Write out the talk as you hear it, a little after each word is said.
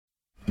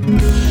It's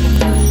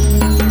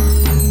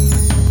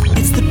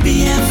the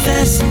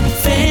BFS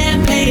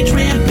fan page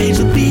Rampage.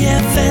 The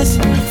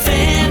BFS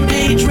fan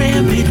page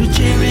Rampage with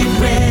Jared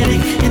Reddick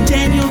and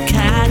Daniel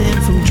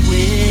Cotton from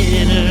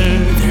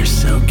Twitter. They're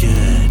so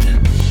good.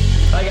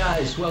 Hi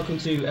guys, welcome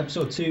to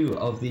episode 2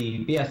 of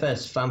the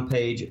BFS fan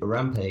page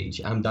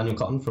Rampage. I'm Daniel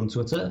Cotton from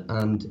Twitter,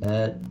 and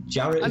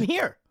Jared. I'm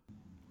here.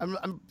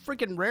 I'm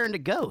freaking raring to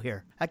go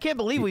here. I can't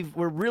believe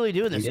we're really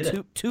doing this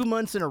two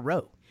months in a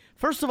row.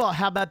 First of all,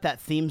 how about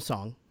that theme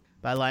song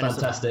by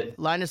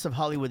Linus of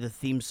Hollywood, the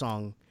theme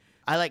song.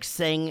 I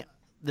sang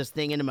this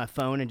thing into my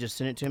phone and just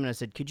sent it to him, and I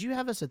said, could you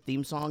have us a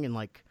theme song in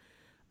like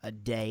a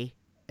day?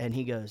 And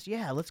he goes,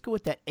 yeah, let's go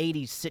with that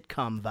 80s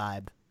sitcom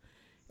vibe.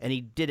 And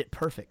he did it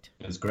perfect.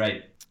 It was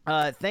great.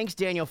 Thanks,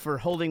 Daniel, for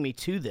holding me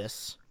to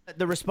this.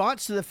 The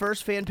response to the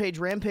first fan page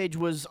Rampage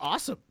was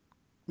awesome.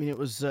 I mean, it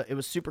was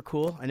super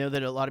cool. I know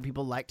that a lot of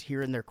people liked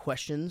hearing their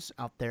questions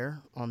out there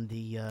on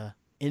the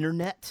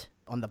internet,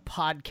 on the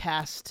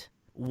podcast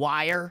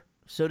wire,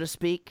 so to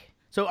speak.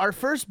 So our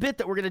first bit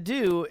that we're going to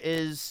do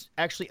is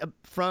actually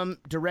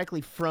directly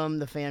from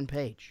the fan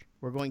page.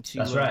 We're going to.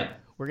 That's right.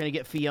 We're going to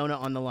get Fiona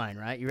on the line,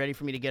 right? You ready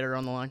for me to get her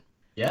on the line?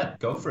 Yeah,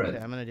 go for it. Okay,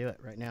 I'm going to do it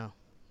right now.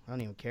 I don't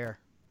even care.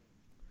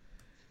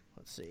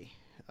 Let's see.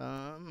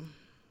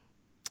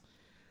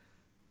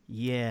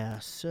 Yeah,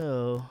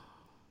 so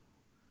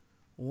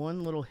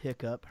one little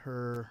hiccup.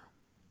 Her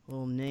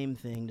little name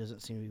thing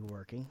doesn't seem to be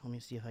working. Let me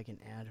see if I can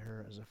add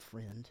her as a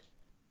friend.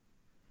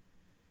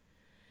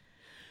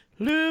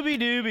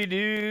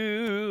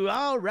 Looby-dooby-doo.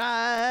 All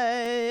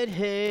right.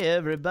 Hey,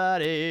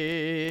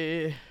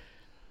 everybody.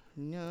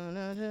 Did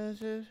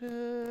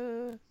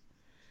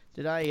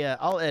I...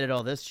 I'll edit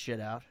all this shit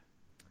out.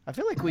 I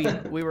feel like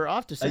we were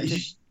off to such a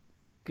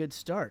good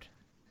start.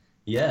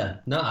 Yeah.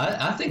 No,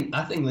 I think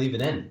leave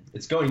it in.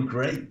 It's going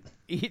great.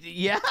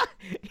 Yeah.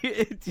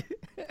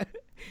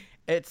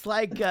 It's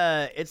like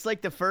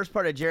the first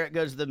part of Jarrett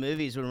Goes to the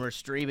Movies when we're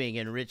streaming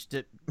and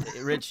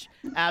Rich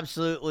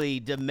absolutely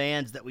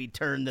demands that we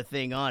turn the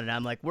thing on, and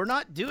I'm like, we're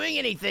not doing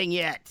anything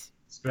yet.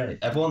 It's great.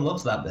 Everyone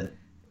loves that bit.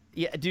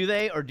 Yeah. Do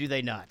they or do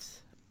they not?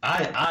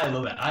 I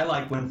love it. I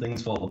like when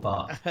things fall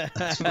apart.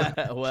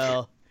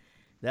 Well,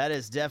 that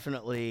is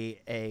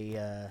definitely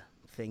a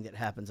thing that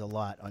happens a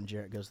lot on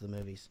Jarrett Goes to the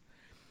Movies.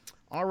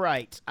 All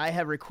right, I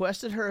have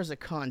requested her as a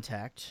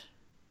contact.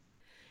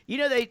 You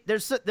know,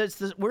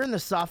 we're in the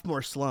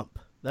sophomore slump.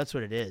 That's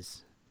what it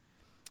is.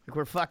 Like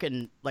we're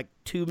fucking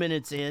 2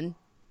 minutes in,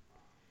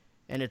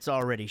 and it's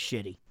already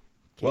shitty.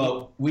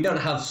 We don't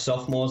have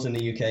sophomores in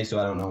the UK, so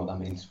I don't know what that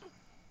means.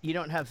 You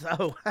don't have...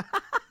 Oh.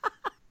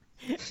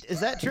 Is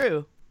that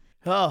true?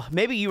 Oh,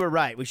 maybe you were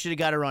right. We should have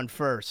got her on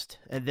first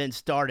and then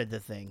started the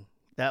thing.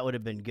 That would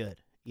have been good,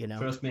 you know?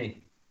 Trust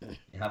me.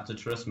 You have to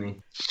trust me.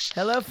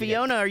 Hello,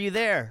 Fiona. Are you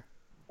there?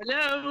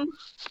 Hello.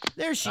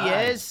 There she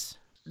is.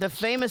 The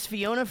famous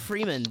Fiona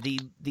Freeman, the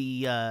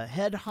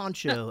head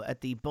honcho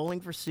at the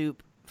Bowling for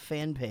Soup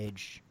fan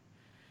page.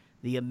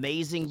 The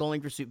amazing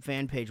Bowling for Soup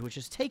fan page, which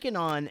has taken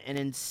on an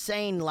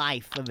insane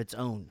life of its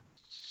own.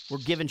 We're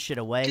giving shit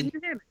away. Can you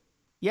hear me?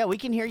 Yeah, we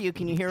can hear you.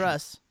 Can you hear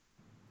us?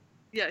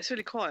 Yeah, it's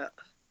really quiet.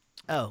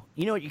 Oh,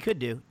 you know what you could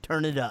do?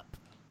 Turn it up.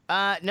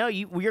 No,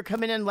 you're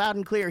coming in loud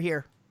and clear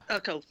here. Oh,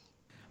 cool.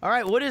 All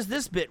right, what is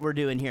this bit we're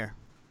doing here?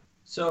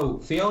 So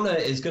Fiona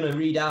is going to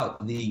read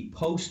out the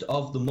post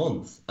of the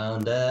month,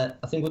 and I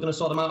think we're going to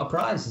sort them out a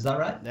prize. Is that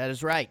right? That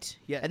is right.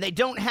 Yeah, and they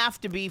don't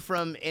have to be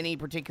from any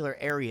particular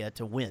area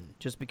to win,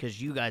 just because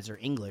you guys are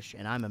English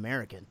and I'm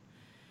American.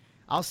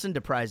 I'll send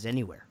a prize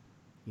anywhere,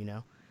 you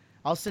know?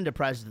 I'll send a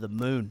prize to the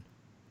moon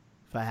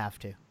if I have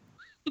to.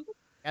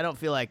 I don't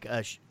feel like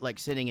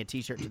sending a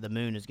T-shirt to the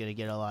moon is going to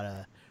get a lot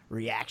of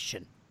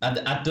reaction.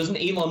 Doesn't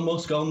Elon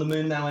Musk go on the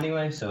moon now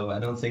anyway? So I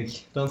don't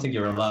think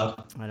you're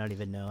allowed. I don't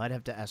even know. I'd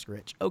have to ask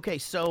Rich. Okay,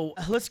 so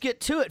let's get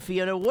to it,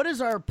 Fiona. What is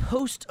our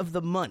post of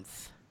the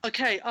month?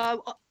 Okay, I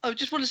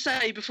just want to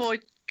say before I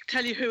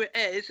tell you who it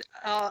is,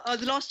 over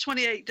the last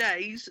 28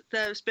 days,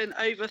 there's been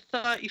over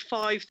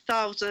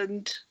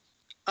 35,000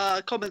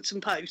 comments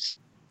and posts.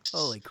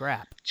 Holy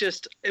crap.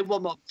 Just in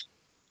 1 month.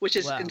 Which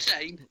is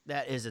insane.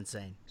 That is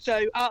insane.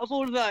 So out of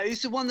all of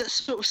those, the one that's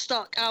sort of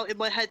stuck out in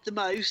my head the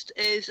most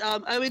is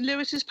Owen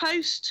Lewis's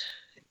post,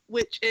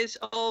 which is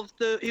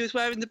he was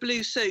wearing the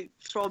blue suit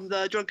from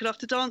the Drunk Enough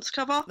to Dance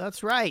cover.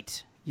 That's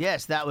right.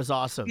 Yes, that was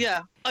awesome.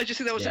 Yeah, I just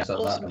think that was an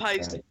awesome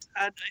post. Great.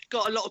 And it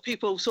got a lot of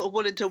people sort of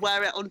wanting to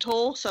wear it on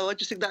tour, so I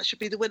just think that should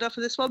be the winner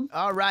for this one.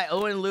 All right,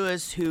 Owen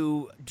Lewis,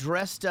 who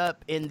dressed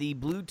up in the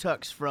blue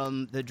tux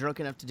from the Drunk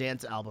Enough to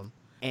Dance album.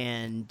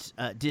 And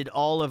did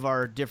all of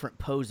our different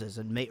poses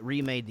and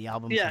remade the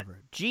album cover.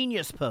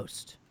 Genius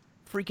post.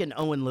 Freaking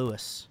Owen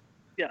Lewis.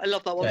 Yeah, I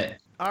love that one. Okay.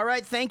 All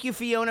right, thank you,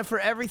 Fiona, for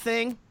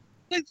everything.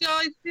 Thanks,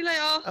 guys. See you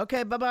later.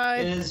 Okay,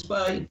 bye-bye. Yes,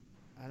 bye.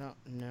 I don't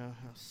know.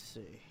 Let's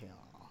see. Yeah.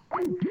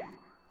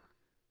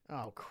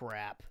 Oh,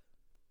 crap.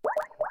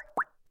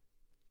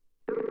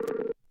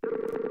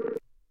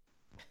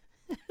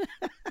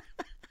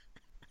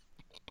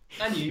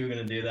 I knew you were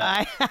going to do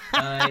that.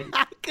 I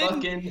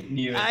fucking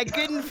knew it. I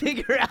couldn't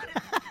figure out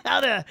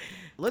how to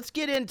let's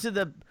get into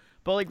the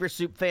Bowling for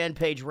Soup fan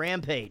page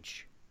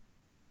Rampage.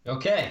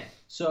 Okay,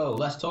 so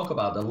let's talk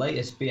about the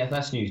latest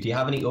BFS news. Do you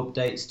have any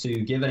updates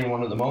to give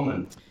anyone at the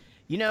moment?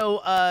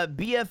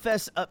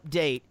 BFS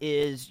update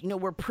is,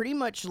 we're pretty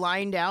much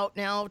lined out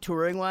now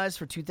touring-wise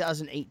for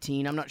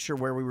 2018. I'm not sure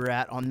where we were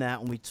at on that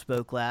when we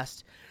spoke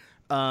last.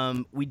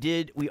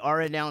 We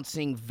are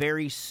announcing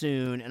very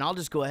soon, and I'll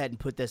just go ahead and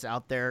put this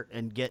out there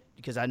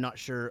because I'm not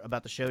sure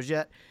about the shows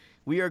yet.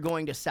 We are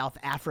going to South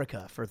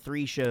Africa for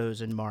 3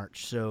 shows in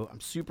March, so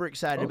I'm super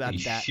excited about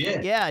that.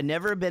 Shit. Yeah,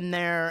 never been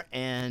there,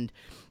 and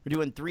we're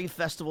doing 3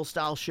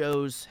 festival-style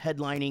shows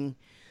headlining,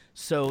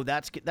 so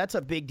that's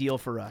a big deal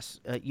for us.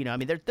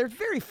 There's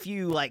very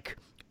few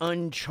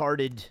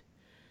uncharted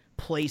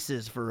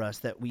places for us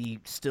that we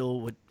still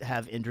would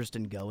have interest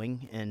in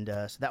going, and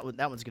so that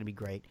one's going to be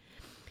great.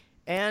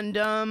 And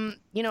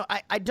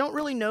I don't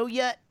really know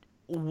yet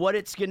what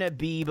it's going to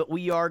be, but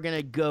we are going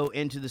to go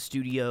into the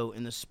studio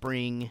in the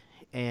spring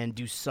and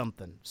do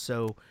something.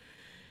 So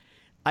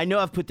I know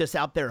I've put this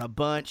out there a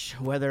bunch,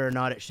 whether or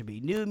not it should be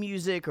new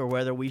music or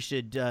whether we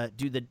should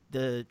do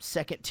the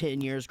second 10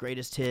 years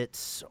greatest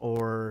hits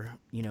or,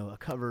 a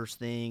covers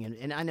thing.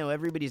 And I know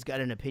everybody's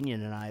got an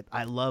opinion, and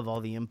I love all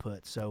the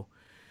input. So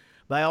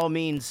by all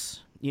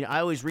means,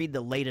 I always read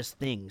the latest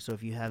thing. So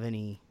if you have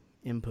any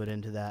input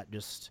into that,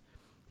 just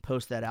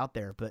post that out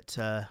there. But,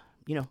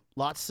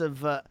 lots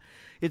of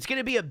it's going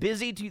to be a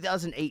busy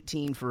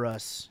 2018 for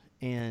us.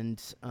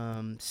 And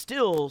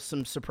still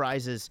some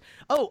surprises.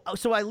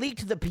 So I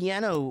leaked the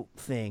piano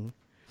thing.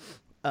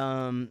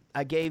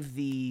 I gave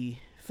the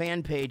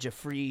fan page a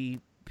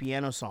free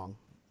piano song,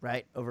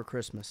 right, over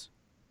Christmas.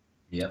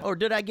 Yeah. Or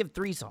did I give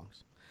 3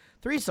 songs?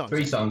 3 songs.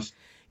 3 songs.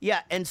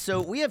 Yeah, and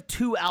so we have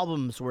 2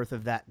 albums worth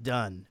of that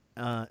done.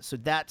 So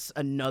that's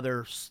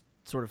another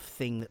sort of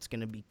thing that's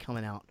going to be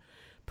coming out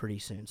pretty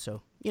soon.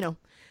 So,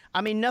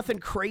 nothing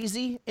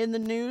crazy in the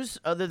news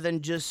other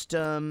than just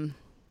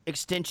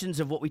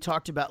extensions of what we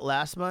talked about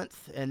last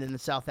month, and then the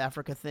South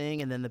Africa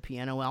thing, and then the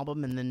piano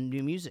album, and then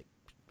new music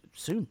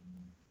soon.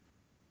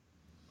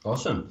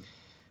 Awesome.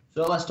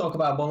 So let's talk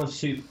about Bowling for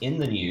Soup in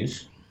the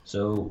news.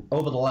 So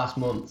over the last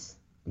month,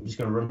 I'm just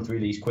going to run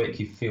through these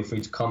quick. You feel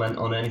free to comment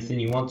on anything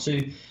you want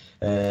to.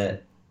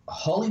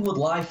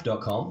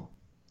 HollywoodLife.com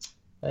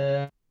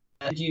had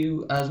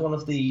you as one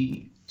of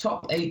the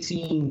top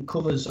 18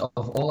 covers of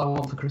All I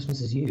Want for Christmas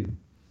Is You.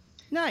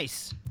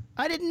 Nice.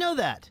 I didn't know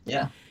that.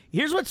 Yeah.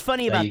 Here's what's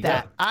funny about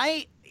that.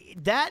 I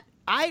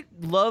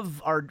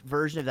love our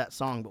version of that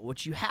song, but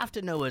what you have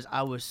to know is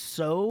I was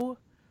so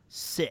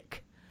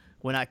sick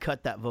when I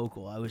cut that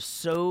vocal. I was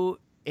so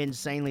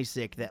insanely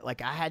sick that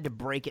I had to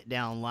break it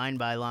down line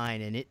by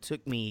line, and it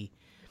took me.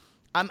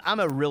 I'm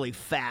a really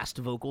fast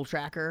vocal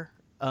tracker.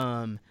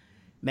 Man,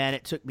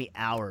 it took me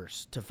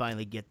hours to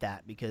finally get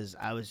that because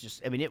I was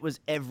just. It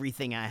was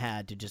everything I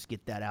had to just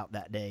get that out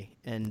that day,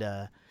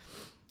 and.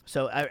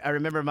 So I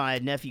remember my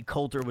nephew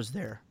Coulter was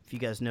there. If you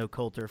guys know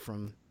Coulter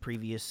from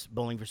previous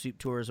Bowling for Soup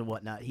tours and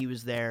whatnot, he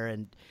was there,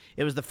 and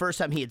it was the first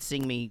time he had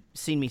seen me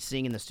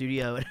sing in the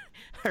studio. And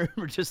I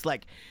remember just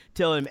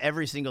telling him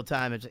every single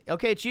time, "It's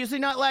okay. It's usually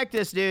not like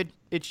this, dude.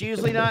 It's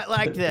usually not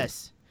like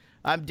this.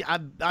 I'm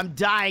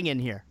dying in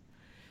here."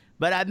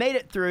 But I made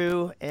it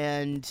through,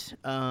 and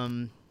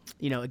again,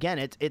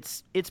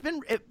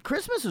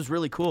 Christmas was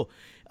really cool.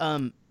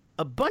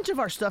 A bunch of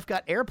our stuff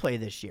got airplay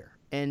this year.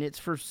 And it's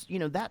for,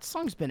 that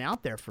song's been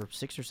out there for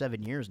 6 or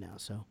 7 years now.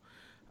 So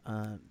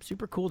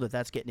super cool that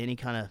that's getting any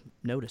kind of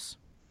notice.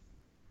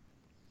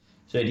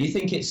 So do you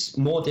think it's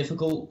more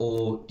difficult,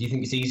 or do you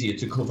think it's easier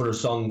to cover a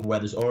song where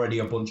there's already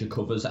a bunch of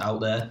covers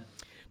out there?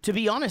 To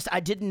be honest, I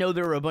didn't know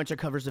there were a bunch of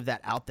covers of that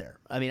out there.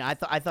 I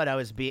thought I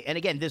was and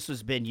again, this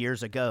was been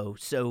years ago,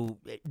 so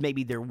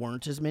maybe there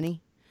weren't as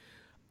many.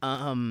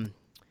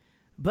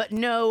 But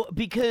no,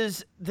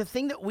 because the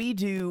thing that we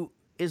do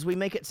is we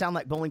make it sound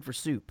like Bowling for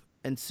Soup.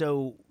 And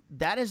so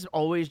that has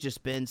always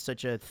just been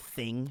such a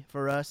thing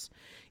for us,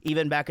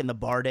 even back in the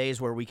bar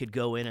days where we could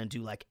go in and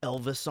do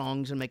Elvis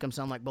songs and make them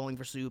sound like Bowling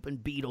for Soup and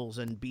Beatles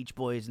and Beach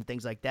Boys and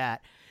things like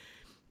that.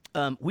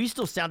 We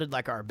still sounded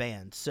like our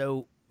band.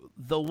 So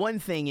the one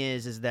thing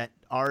is that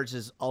ours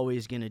is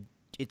always going to,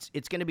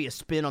 it's going to be a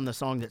spin on the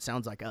song that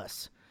sounds like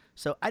us.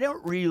 So I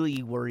don't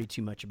really worry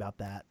too much about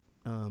that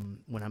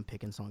when I'm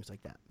picking songs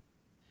like that.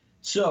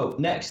 So,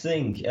 next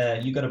thing,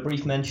 you got a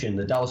brief mention.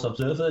 The Dallas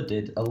Observer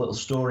did a little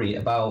story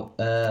about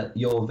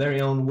your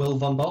very own Will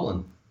Von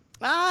Bolton.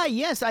 Ah,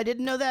 yes, I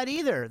didn't know that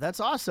either.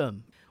 That's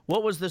awesome.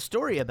 What was the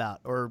story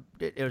about? Or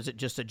is it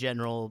just a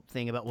general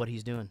thing about what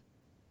he's doing?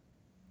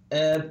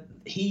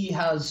 He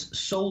has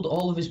sold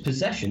all of his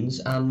possessions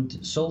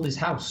and sold his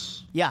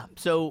house. Yeah,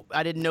 so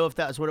I didn't know if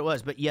that was what it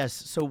was. But yes,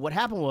 so what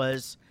happened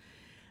was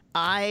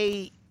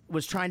I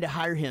was trying to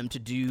hire him to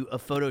do a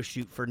photo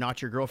shoot for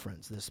Not Your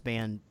Girlfriends, this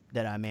band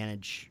that I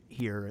manage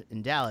here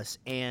in Dallas,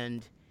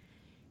 and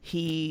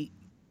he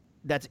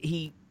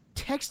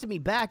texted me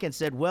back and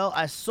said, "Well,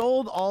 I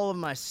sold all of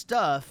my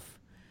stuff,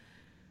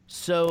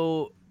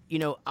 so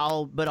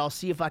I'll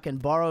see if I can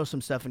borrow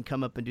some stuff and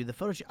come up and do the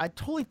photo shoot." I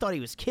totally thought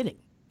he was kidding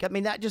I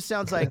mean, that just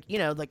sounds like,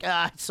 like,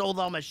 I sold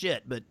all my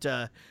shit, but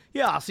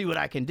yeah, I'll see what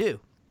I can do.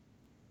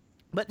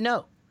 But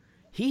no,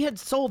 he had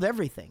sold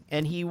everything.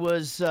 And he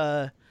was,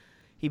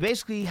 he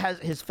basically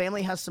his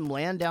family has some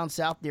land down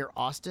south near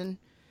Austin.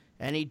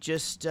 And he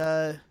just,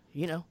 I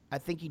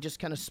think he just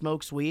kind of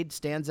smokes weed,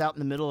 stands out in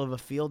the middle of a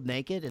field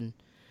naked,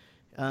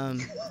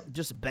 and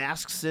just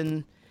basks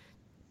in,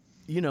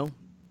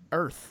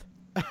 earth.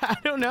 I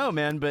don't know,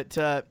 man,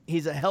 but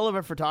he's a hell of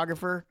a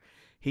photographer.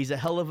 He's a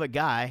hell of a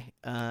guy,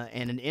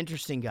 and an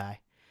interesting guy.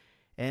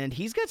 And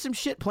he's got some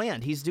shit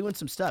planned. He's doing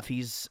some stuff.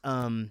 He's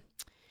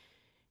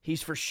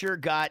for sure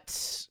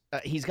got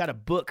he's got a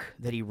book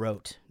that he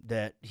wrote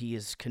that he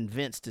is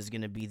convinced is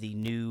going to be the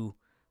new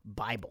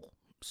Bible.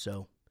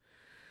 So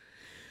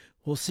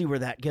we'll see where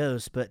that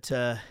goes. But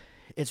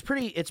it's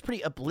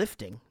pretty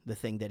uplifting, the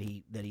thing that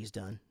he's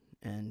done,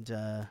 and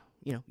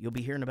you'll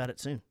be hearing about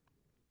it soon.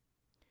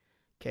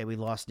 Okay, we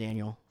lost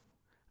Daniel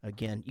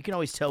again. You can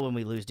always tell when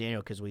we lose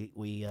Daniel because we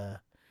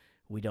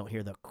don't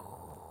hear the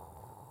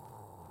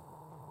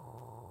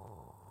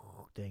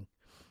thing.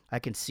 I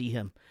can see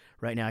him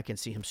right now. I can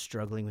see him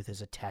struggling with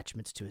his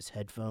attachments to his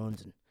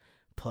headphones and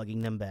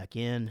plugging them back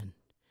in and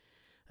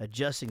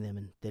adjusting them,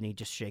 and then he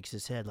just shakes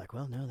his head like,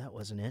 well, no, that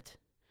wasn't it.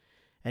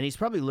 And he's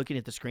probably looking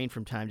at the screen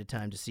from time to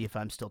time to see if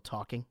I'm still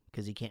talking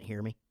because he can't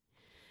hear me.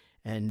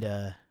 And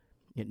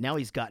now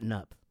he's gotten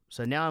up.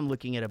 So now I'm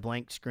looking at a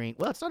blank screen.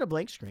 Well, it's not a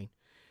blank screen.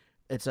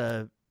 It's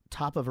a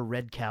top of a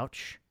red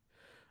couch,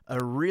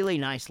 a really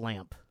nice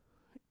lamp,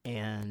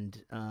 and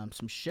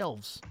some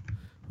shelves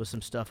with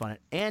some stuff on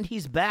it. And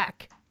he's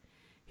back.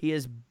 He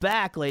is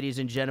back, ladies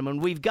and gentlemen.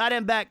 We've got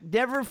him back.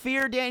 Never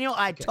fear, Daniel.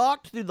 I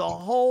talked through the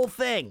whole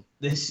thing.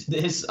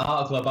 This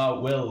article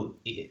about Will,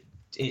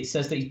 it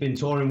says that he's been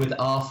touring with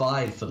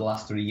R5 for the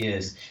last 3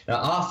 years.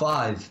 Now,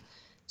 R5...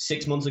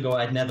 6 months ago,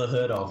 I'd never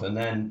heard of, and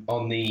then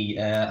on the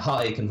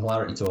Heartache and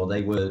Hilarity tour,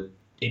 they were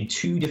in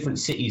 2 different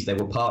cities. They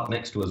were parked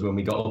next to us when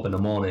we got up in the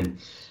morning,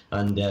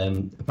 and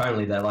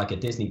apparently they're like a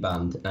Disney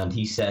band. And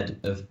he said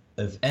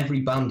of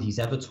every band he's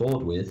ever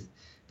toured with,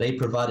 they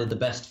provided the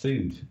best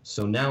food.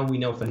 So now we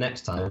know for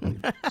next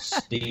time,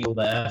 steal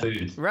their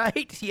food.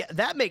 Right? Yeah,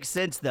 that makes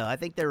sense though. I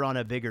think they're on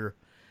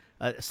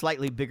a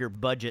slightly bigger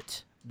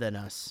budget than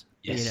us.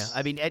 Yes.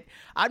 I mean,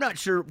 I'm not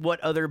sure what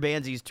other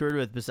bands he's toured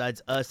with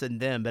besides us and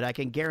them, but I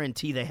can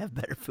guarantee they have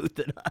better food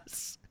than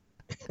us.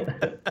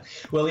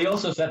 Well, he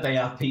also said they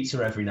have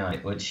pizza every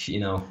night, which,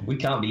 we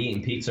can't be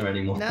eating pizza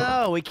anymore.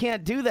 No, we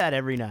can't do that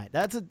every night.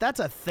 That's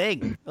a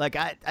thing. Like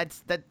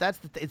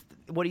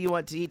what do you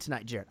want to eat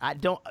tonight, Jared?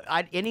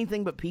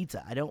 Anything but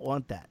pizza. I don't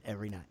want that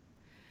every night.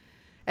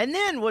 And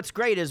then what's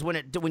great is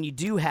when you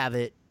do have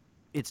it,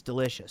 it's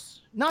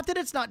delicious. Not that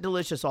it's not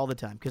delicious all the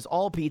time, because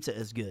all pizza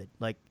is good.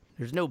 Like,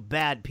 there's no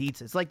bad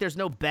pizza. It's like there's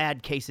no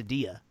bad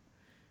quesadilla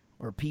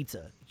or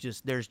pizza.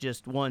 There's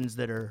just ones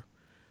that are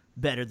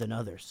better than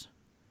others.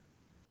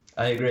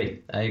 I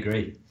agree.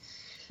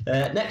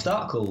 Next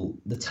article,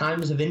 The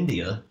Times of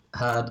India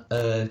had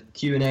a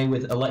Q&A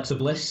with Alexa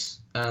Bliss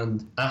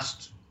and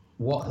asked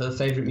what her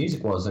favorite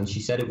music was, and she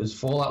said it was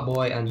Fall Out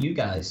Boy and You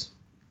Guys.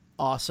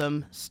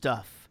 Awesome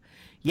stuff.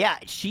 Yeah,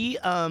 she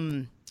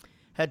had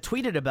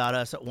tweeted about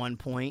us at one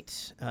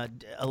point,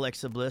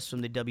 Alexa Bliss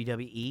from the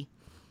WWE.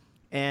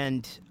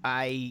 And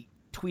I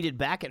tweeted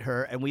back at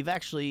her, and we've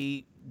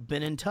actually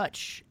been in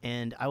touch,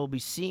 and I will be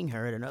seeing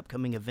her at an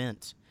upcoming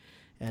event,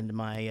 and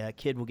my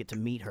kid will get to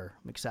meet her.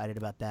 I'm excited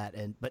about that,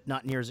 but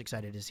not near as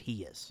excited as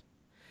he is.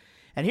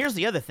 And here's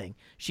the other thing.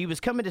 She was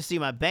coming to see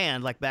my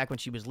band, like back when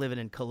she was living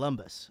in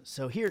Columbus.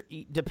 So here,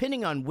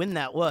 depending on when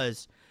that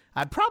was,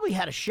 I probably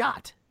had a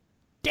shot.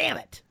 Damn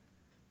it.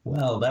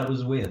 Well, that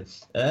was weird.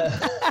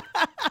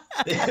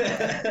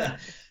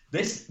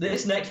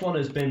 This next one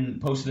has been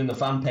posted in the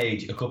fan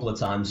page a couple of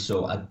times,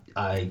 so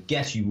I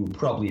guess you will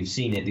probably have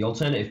seen it. The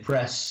Alternative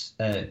Press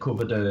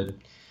covered a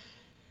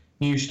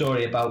news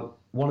story about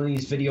one of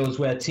these videos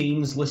where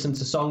teens listen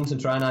to songs and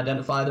try and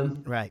identify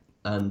them. Right.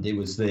 And it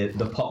was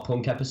the pop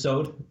punk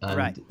episode, and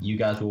right. You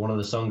guys were one of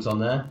the songs on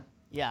there.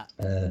 Yeah.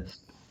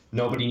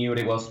 Nobody knew what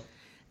it was.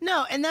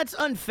 No, and that's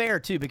unfair,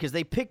 too, because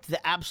they picked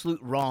the absolute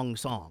wrong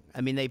song.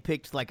 I mean, they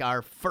picked, like,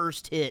 our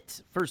first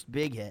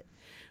big hit,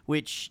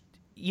 which...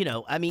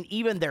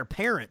 even their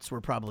parents were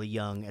probably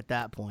young at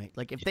that point.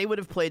 Like, if they would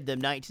have played the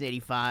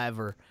 1985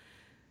 or,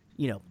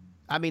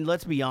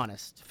 let's be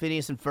honest.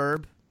 Phineas and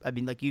Ferb,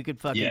 like, you could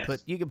fucking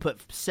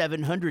put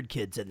 700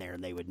 kids in there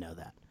and they would know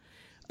that.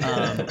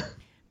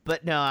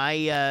 But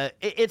no,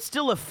 it's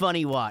still a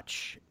funny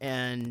watch,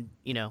 and,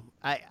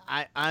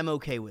 I'm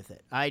okay with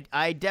it.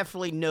 I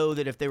definitely know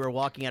that if they were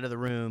walking out of the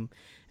room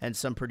and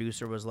some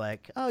producer was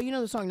like, oh,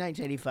 the song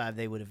 1985,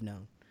 they would have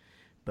known.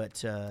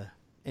 But,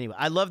 anyway,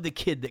 I love the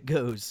kid that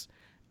goes,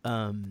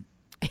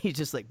 he's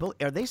just like,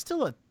 are they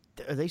still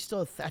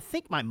I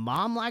think my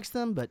mom likes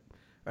them, but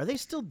are they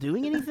still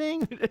doing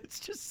anything? It's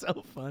just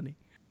so funny.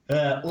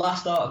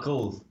 Last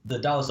article, the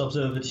Dallas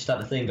Observer just had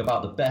a thing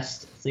about the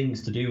best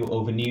things to do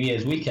over New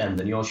Year's weekend,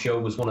 and your show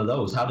was one of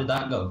those. How did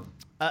that go?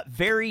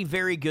 Very,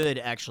 very good,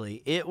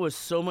 actually. It was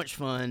so much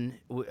fun.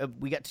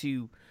 We got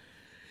to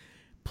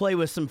play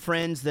with some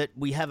friends that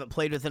we haven't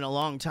played with in a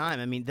long time.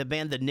 I mean, the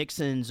band The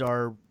Nixons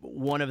are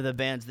one of the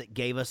bands that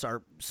gave us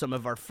some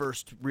of our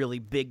first really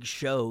big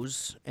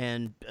shows,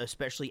 and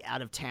especially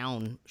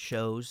out-of-town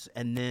shows.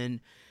 And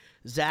then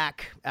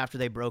Zach, after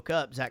they broke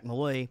up, Zach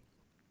Malloy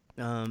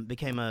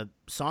became a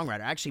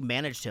songwriter. I actually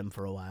managed him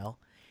for a while,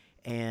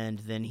 and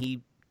then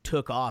he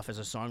took off as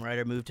a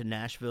songwriter, moved to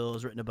Nashville,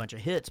 has written a bunch of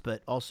hits,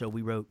 but also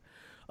we wrote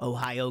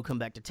Ohio, Come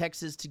Back to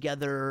Texas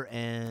together,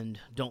 and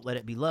Don't Let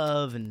It Be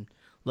Love, and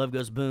Love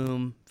Goes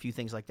Boom, a few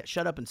things like that.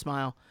 Shut Up and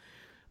Smile.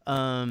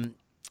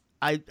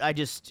 I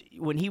just,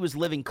 when he was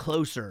living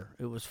closer,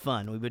 it was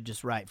fun. We would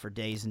just write for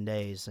days and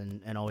days,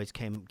 and always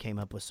came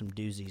up with some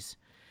doozies.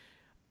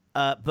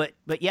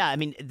 But yeah, I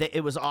mean,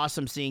 it was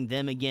awesome seeing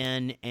them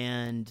again,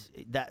 and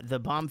that the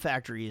Bomb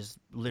Factory is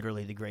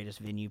literally the greatest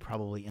venue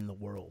probably in the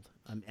world.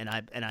 And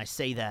I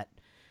say that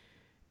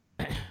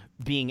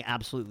being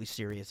absolutely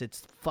serious.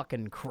 It's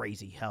fucking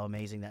crazy how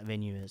amazing that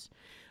venue is.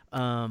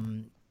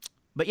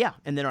 But yeah,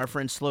 and then our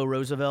friend Slow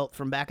Roosevelt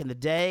from back in the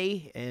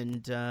day,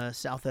 and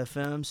South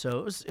FM.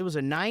 So it was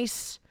a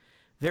nice,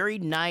 very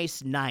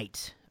nice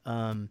night.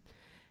 And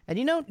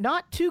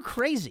not too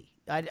crazy.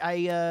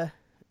 I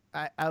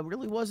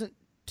really wasn't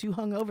too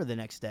hungover the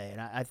next day, and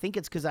I think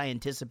it's because I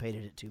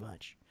anticipated it too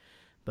much.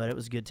 But it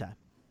was a good time.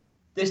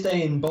 This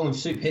day in Bowling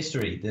Soup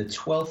history, the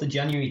 12th of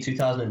January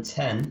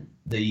 2010,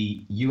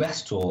 the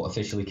US tour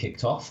officially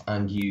kicked off,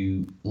 and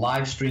you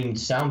live-streamed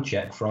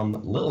Soundcheck from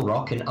Little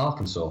Rock in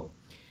Arkansas.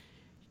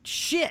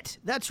 Shit,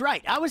 that's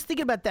right. I was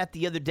thinking about that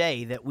the other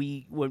day, that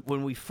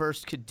when we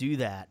first could do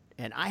that,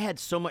 and I had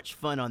so much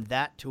fun on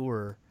that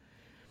tour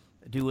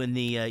doing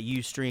the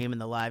Ustream and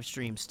the live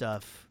stream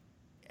stuff.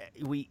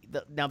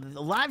 Now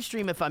the live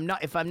stream, if I'm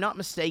not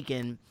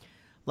mistaken,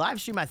 live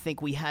stream, I think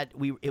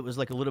it was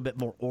like a little bit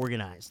more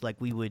organized. Like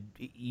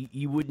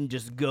you wouldn't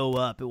just go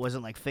up. It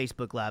wasn't like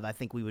Facebook Live. I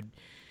think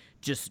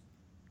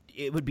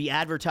it would be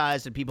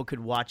advertised and people could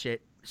watch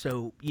it.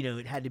 So,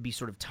 it had to be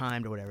sort of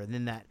timed or whatever. And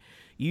then that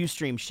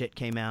Ustream shit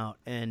came out,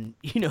 and,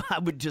 I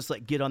would just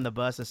like get on the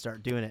bus and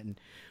start doing it. And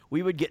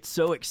we would get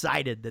so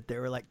excited that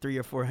there were like 300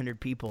 or 400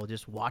 people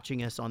just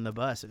watching us on the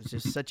bus. It was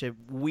just such a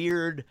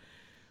weird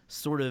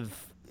sort of,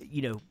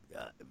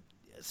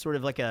 sort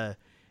of like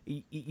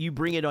you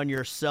bring it on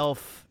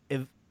yourself,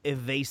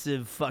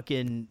 evasive,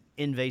 fucking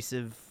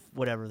invasive,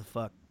 whatever the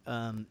fuck.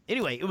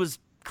 Anyway, it was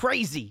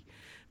crazy.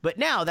 But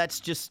now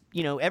that's just,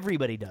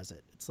 everybody does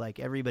it. It's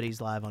like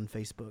everybody's live on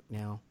Facebook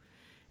now.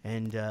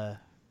 And,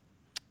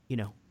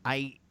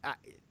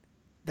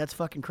 that's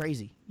fucking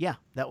crazy. Yeah,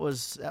 that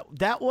was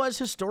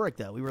historic,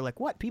 though. We were like,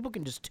 what? People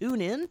can just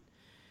tune in?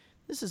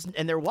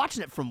 And they're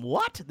watching it from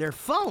what? Their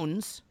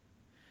phones?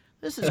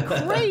 This is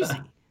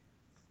crazy.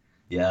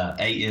 Yeah,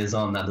 8 years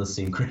on, that does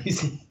seem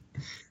crazy.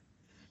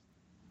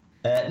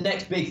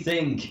 Next big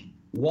thing.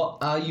 What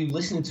are you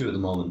listening to at the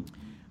moment?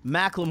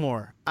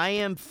 Macklemore. I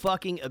am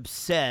fucking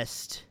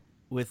obsessed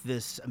with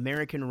this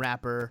American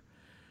rapper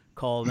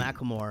called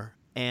Macklemore,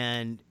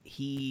 and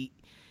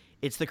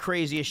it's the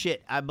craziest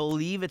shit. I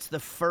believe it's the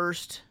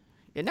first.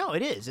 No,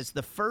 it is. It's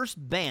the first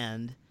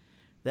band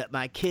that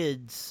my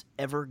kids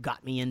ever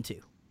got me into,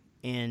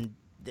 and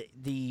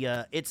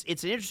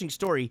it's an interesting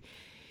story.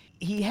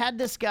 He had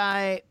this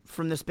guy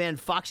from this band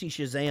Foxy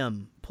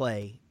Shazam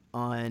play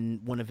on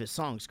one of his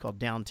songs called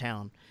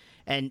Downtown,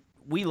 and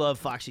we love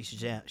Foxy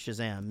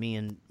Shazam, me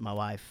and my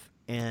wife,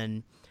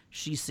 and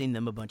she's seen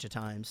them a bunch of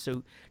times.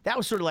 So that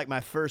was sort of like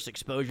my first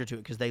exposure to it,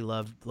 because they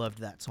loved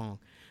that song,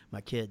 my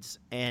kids.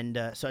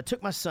 And so I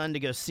took my son to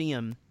go see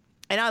him,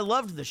 and I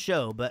loved the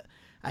show, but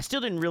I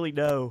still didn't really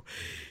know.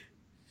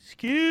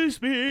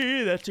 Excuse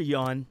me, that's a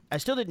yawn. I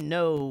still didn't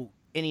know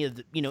any of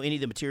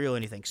the material or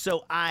anything.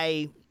 So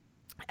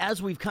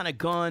as we've kind of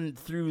gone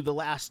through the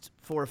last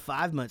 4 or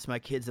 5 months, my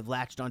kids have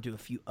latched onto a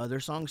few other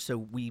songs.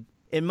 So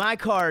in my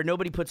car,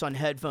 nobody puts on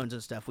headphones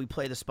and stuff. We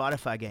play the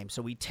Spotify game.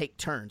 So we take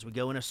turns. We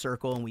go in a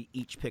circle and we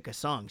each pick a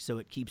song. So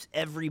it keeps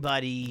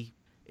everybody,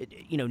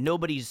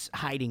 nobody's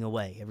hiding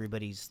away.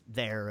 Everybody's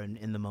there and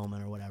in the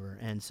moment or whatever.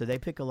 And so they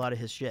pick a lot of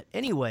his shit.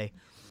 Anyway,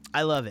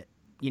 I love it.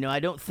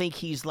 I don't think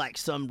he's like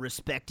some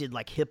respected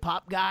like hip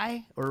hop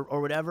guy or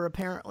whatever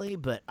apparently,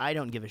 but I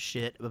don't give a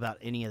shit about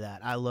any of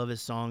that. I love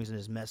his songs and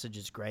his message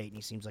is great, and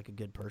he seems like a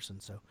good person.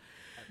 So,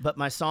 but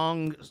my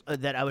song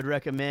that I would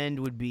recommend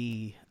would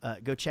be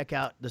go check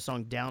out the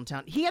song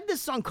Downtown. He had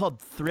this song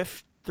called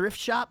Thrift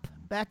Shop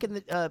back in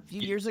the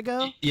few years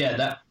ago.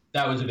 Yeah,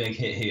 that was a big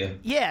hit here.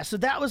 Yeah, so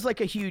that was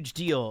like a huge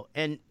deal,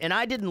 and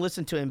I didn't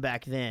listen to him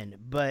back then,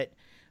 but.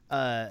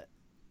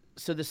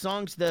 So the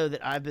songs, though,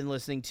 that I've been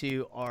listening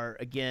to are,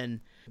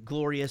 again,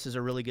 Glorious is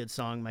a really good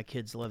song. My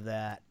kids love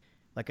that.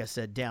 Like I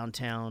said,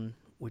 Downtown,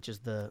 which is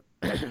the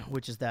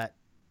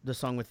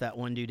song with that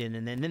one dude in.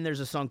 And then there's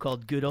a song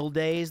called Good Old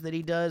Days that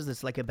he does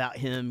that's like about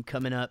him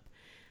coming up,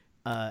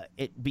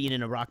 it being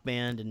in a rock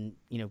band and,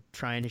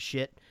 trying his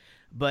shit.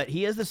 But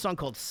he has this song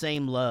called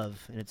Same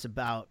Love, and it's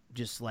about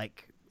just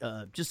like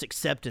just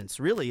acceptance,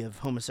 really, of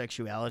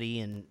homosexuality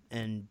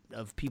and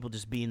of people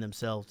just being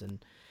themselves.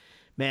 And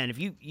man, if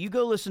you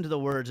go listen to the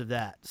words of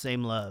that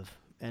Same Love,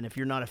 And if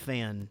you're not a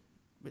fan,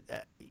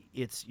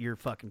 you're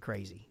fucking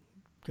crazy.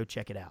 Go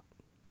check it out.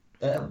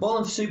 Ball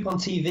and Soup on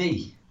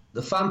TV.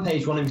 The fan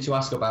page wanted me to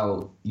ask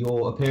about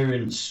your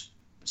appearances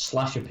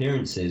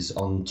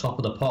on Top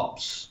of the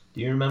Pops. Do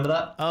you remember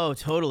that? Oh,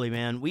 totally,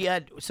 man.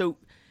 So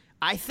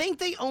I think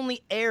they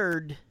only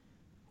aired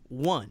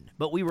one,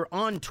 but we were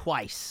on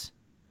twice.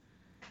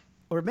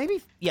 Or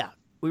maybe, yeah,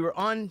 we were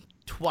on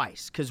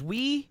twice because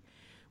we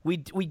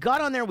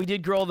got on there. We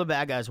did Girl the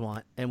Bad Guys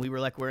Want, and we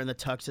were like wearing the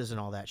tuxes and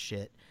all that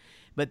shit.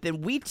 But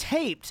then we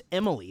taped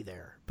Emily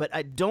there, but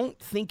I don't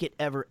think it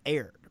ever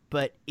aired.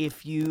 But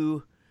if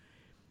you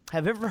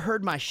have ever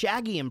heard my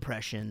Shaggy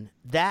impression,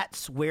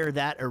 that's where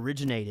that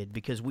originated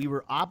because we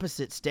were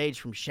opposite stage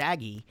from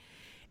Shaggy.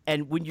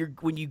 And when you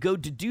go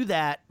to do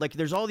that, like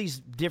there's all these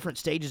different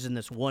stages in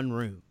this one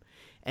room.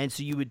 And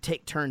so you would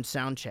take turns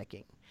sound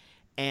checking.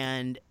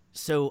 And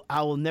so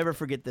I will never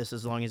forget this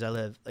as long as I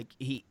live. Like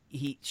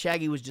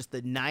Shaggy was just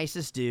the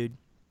nicest dude.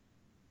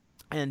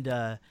 And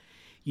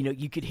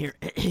you could hear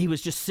he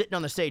was just sitting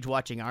on the stage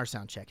watching our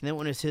sound check. And then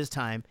when it was his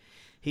time,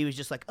 he was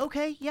just like,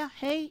 okay, yeah,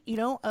 hey,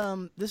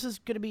 this is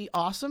going to be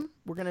awesome.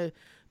 We're going to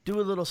do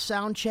a little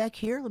sound check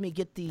here. Let me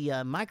get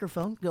the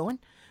microphone going.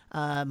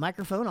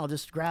 I'll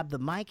just grab the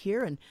mic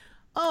here and,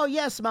 oh,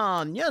 yes,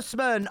 man,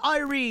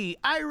 Irie,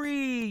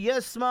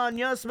 yes,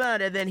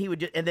 man. And then he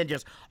would just, and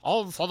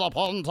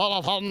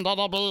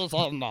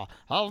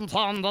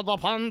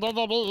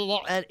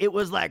it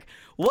was like,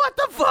 what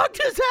the fuck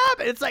just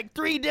happened? It's like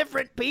three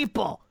different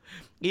people,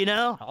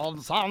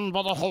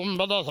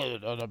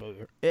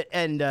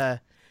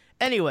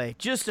 Anyway,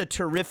 just a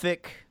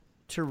terrific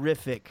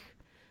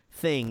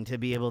thing to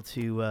be able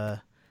to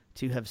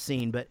have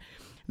seen. But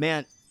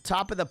man,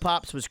 Top of the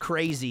Pops was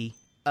crazy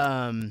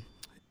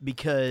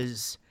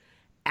because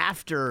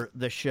after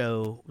the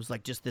show was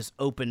like just this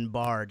open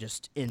bar,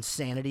 just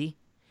insanity,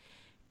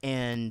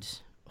 and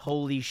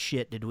holy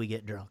shit, did we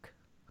get drunk?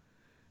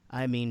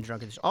 I mean,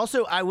 drunk.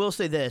 Also, I will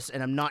say this,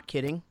 and I'm not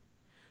kidding.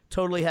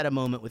 Totally had a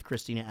moment with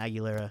Christina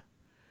Aguilera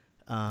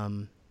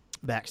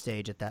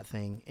backstage at that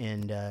thing,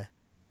 and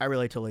I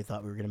really totally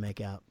thought we were going to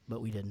make out, but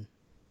we didn't.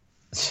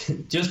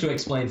 Just to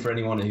explain for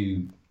anyone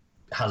who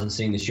hasn't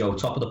seen the show,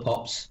 Top of the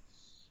Pops,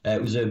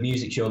 it was a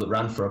music show that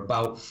ran for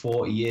about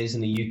 40 years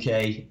in the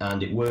UK,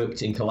 and it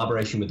worked in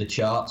collaboration with the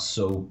charts,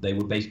 so they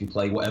would basically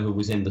play whatever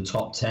was in the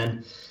top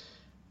 10,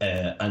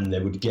 and they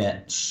would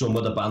get some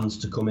other bands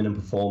to come in and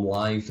perform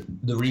live.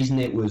 The reason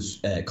it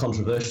was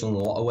controversial in a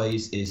lot of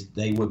ways is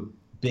they were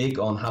big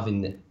on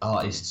having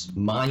artists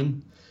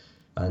mime,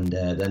 and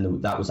then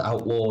that was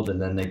outlawed,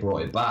 and then they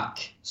brought it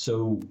back.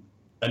 So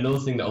another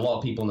thing that a lot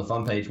of people on the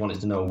fan page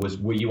wanted to know was,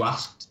 were you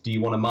asked, do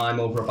you want to mime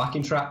over a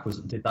backing track?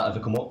 Did that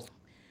ever come up?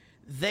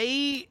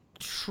 They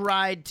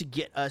tried to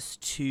get us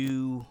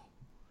to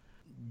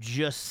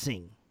just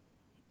sing.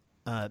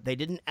 They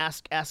didn't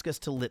ask us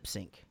to lip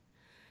sync.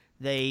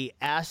 They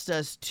asked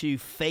us to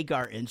fake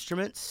our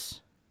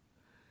instruments,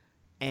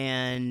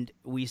 and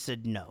we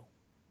said no.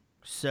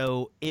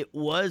 So it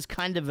was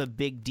kind of a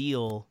big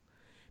deal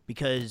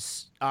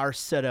because our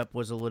setup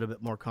was a little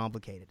bit more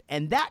complicated.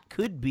 And that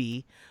could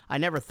be, I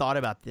never thought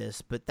about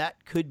this, but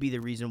that could be the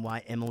reason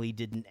why Emily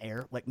didn't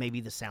air. Like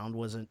maybe the sound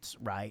wasn't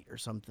right or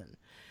something.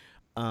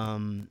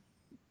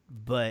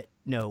 But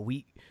no,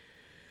 we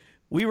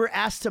were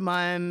asked to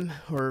mime,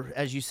 or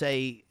as you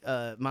say,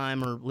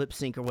 mime or lip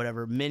sync or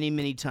whatever, many,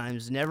 many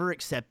times, never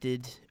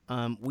accepted.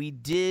 We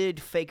did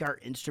fake our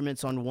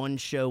instruments on one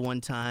show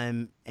one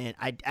time, and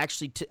I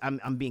actually,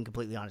 I'm being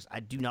completely honest, I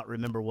do not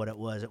remember what it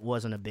was. It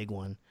wasn't a big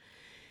one.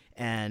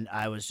 And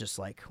I was just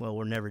like, well,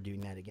 we're never doing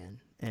that again.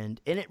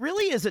 And it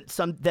really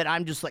isn't that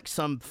I'm just like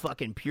some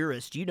fucking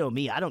purist. You know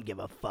me, I don't give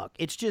a fuck.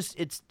 It's just,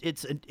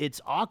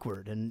 it's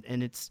awkward, and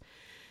it's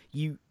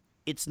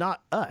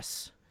not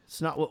us.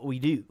 It's not what we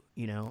do,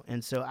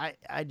 And so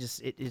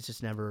it's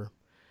just never,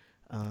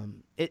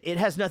 it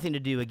has nothing to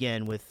do,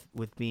 again, with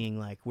being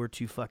like, we're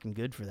too fucking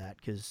good for that.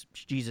 Because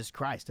Jesus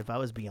Christ, if I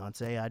was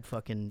Beyonce, I'd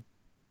fucking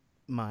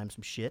mime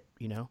some shit,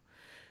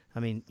 I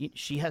mean,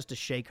 she has to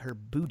shake her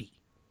booty.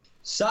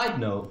 Side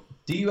note,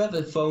 do you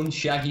ever phone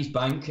Shaggy's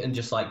bank and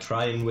just like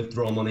try and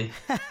withdraw money?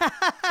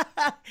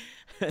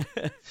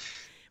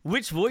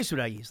 Which voice would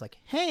I use? Like,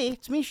 hey,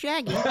 it's me,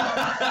 Shaggy.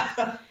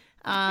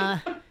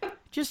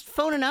 Just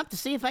phoning up to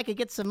see if I could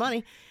get some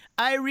money.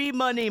 Irie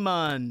money,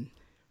 man.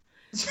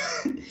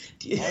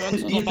 do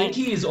you think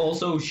he is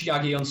also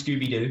Shaggy on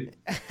Scooby-Doo?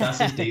 That's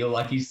his deal.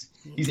 Like he's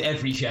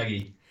every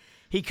Shaggy.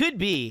 He could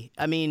be.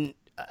 I mean,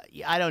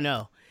 I don't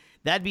know.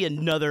 That'd be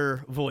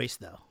another voice,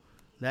 though.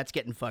 That's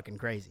getting fucking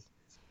crazy.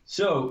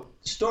 So,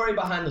 story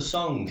behind the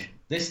song.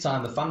 This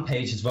time, the fan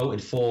page has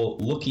voted for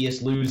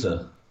Luckiest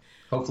Loser.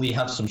 Hopefully you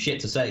have some shit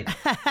to say.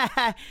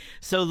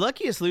 So,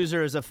 Luckiest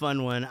Loser is a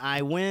fun one.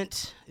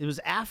 It was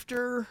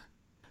after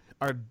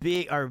our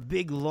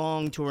big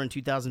long tour in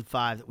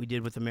 2005 that we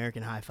did with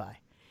American Hi-Fi.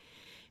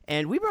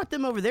 And we brought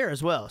them over there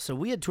as well. So,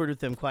 we had toured with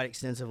them quite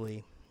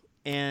extensively.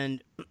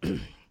 And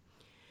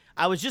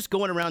I was just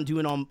going around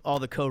doing all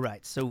the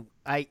co-writes. So,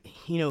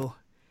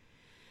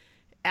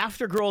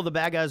 after Girl the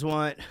Bad Guys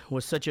Want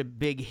was such a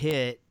big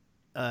hit,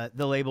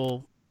 the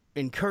label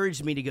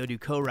encouraged me to go do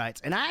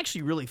co-writes, and I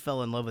actually really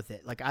fell in love with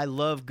it. Like, I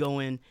love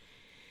going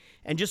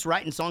and just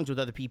writing songs with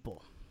other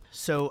people.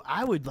 So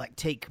I would like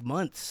take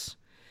months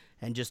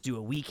and just do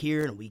a week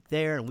here and a week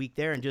there and a week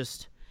there, and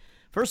just,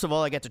 first of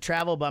all, I got to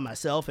travel by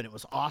myself, and it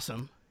was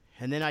awesome.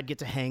 And then I'd get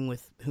to hang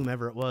with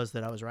whomever it was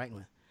that I was writing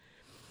with.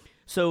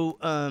 So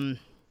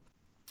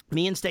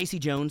me and Stacey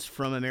Jones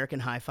from American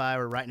Hi-Fi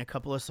were writing a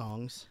couple of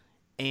songs,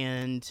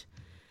 and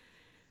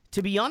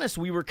to be honest,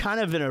 we were kind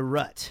of in a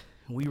rut.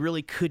 We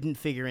really couldn't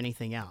figure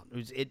anything out.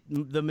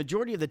 The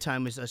majority of the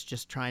time was us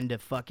just trying to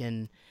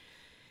fucking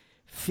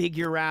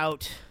figure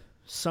out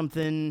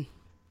something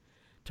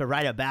to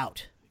write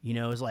about. You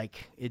know, it's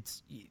like,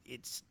 it's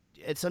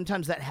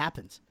sometimes that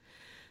happens.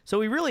 So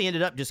we really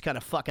ended up just kind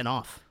of fucking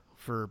off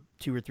for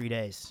 2 or 3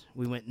 days.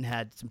 We went and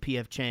had some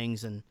P.F.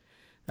 Chang's, and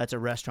that's a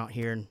restaurant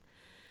here, and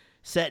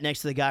sat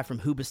next to the guy from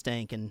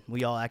Hoobastank, and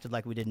we all acted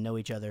like we didn't know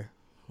each other.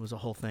 It was a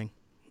whole thing.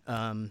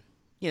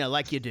 You know,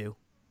 like you do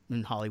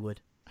in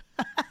Hollywood.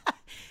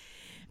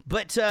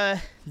 But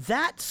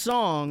that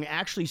song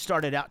actually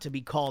started out to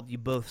be called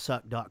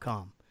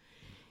YouBothSuck.com.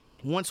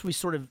 Once we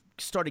sort of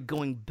started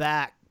going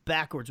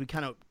backwards, we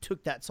kind of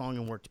took that song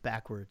and worked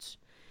backwards.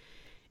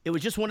 It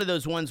was just one of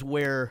those ones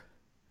where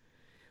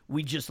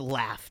we just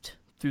laughed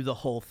through the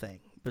whole thing.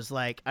 It was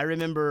like, I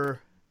remember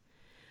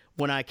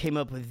when I came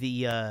up with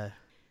the,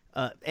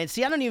 and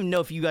see, I don't even know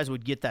if you guys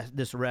would get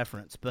this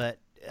reference, but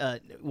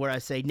where I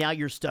say, now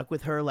you're stuck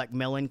with her like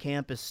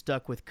Mellencamp is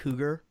stuck with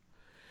Cougar.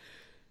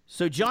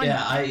 So John,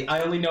 yeah,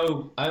 I only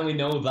know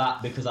that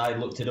because I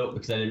looked it up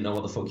because I didn't know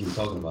what the fuck you were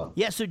talking about.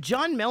 Yeah, so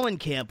John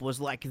Mellencamp was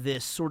like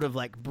this sort of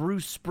like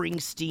Bruce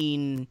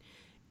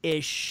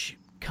Springsteen-ish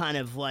kind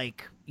of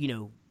like, you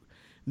know,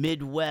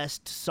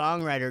 Midwest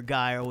songwriter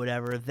guy or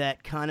whatever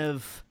that kind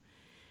of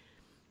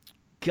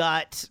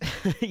got,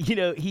 you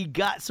know, he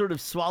got sort of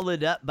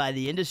swallowed up by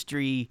the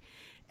industry,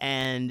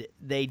 and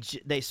they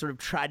sort of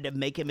tried to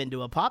make him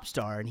into a pop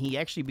star, and he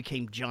actually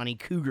became Johnny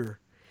Cougar.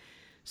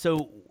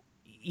 So,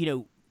 you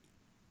know,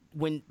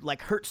 when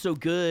like Hurt So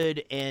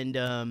Good and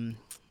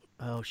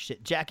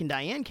Jack and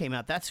Diane came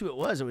out, that's who it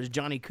was. It was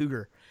Johnny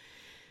Cougar.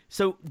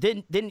 So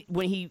then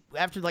when he,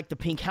 after like the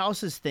Pink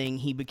Houses thing,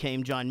 he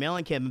became John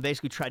Mellencamp and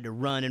basically tried to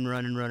run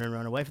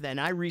away from that.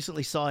 And I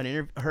recently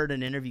heard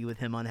an interview with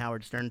him on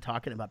Howard Stern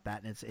talking about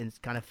that, and it's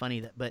kind of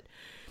funny but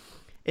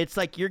it's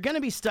like you're gonna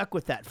be stuck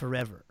with that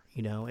forever.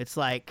 You know, it's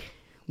like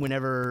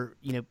whenever,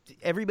 you know,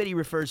 everybody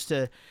refers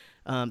to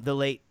the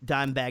late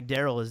Dimebag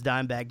Darrell as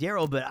Dimebag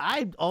Darrell, but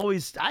I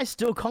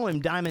still call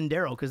him Diamond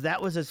Darrell because that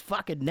was his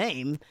fucking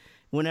name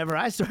whenever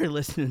I started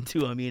listening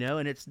to him, you know,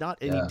 and it's not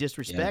any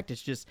disrespect. Yeah.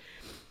 It's just,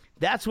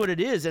 that's what it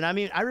is. And I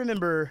mean, I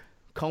remember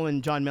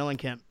calling John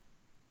Mellencamp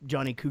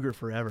Johnny Cougar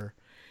forever.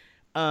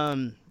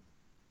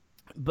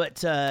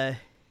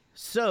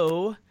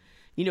 So,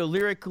 you know,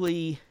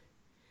 lyrically,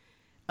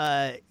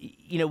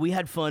 you know, we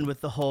had fun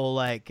with the whole,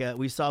 like,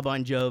 we saw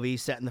Bon Jovi,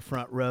 sat in the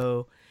front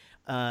row.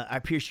 I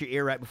pierced your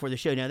ear right before the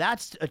show. Now,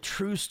 that's a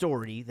true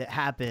story that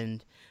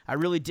happened.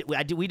 We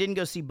didn't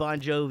go see Bon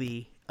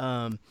Jovi,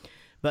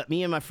 but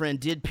me and my friend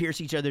did pierce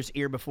each other's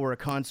ear before a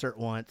concert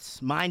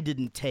once. Mine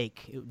didn't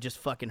take. It just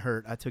fucking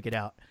hurt. I took it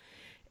out.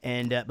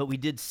 And but we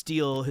did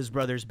steal his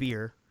brother's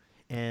beer,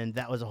 and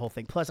that was a whole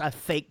thing. Plus, I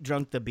fake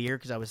drunk the beer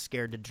because I was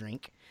scared to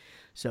drink.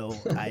 So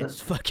I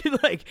just fucking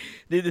like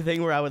did the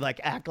thing where I would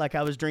like act like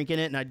I was drinking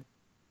it, and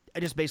I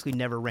just basically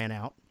never ran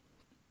out.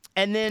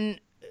 And then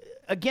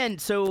again,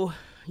 so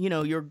you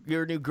know,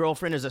 your new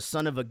girlfriend is a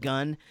son of a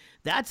gun.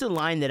 That's a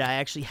line that I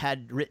actually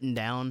had written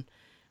down.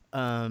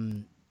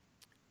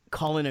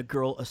 Calling a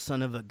girl a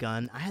son of a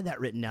gun. I had that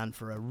written down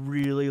for a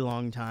really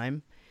long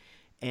time.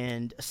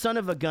 And son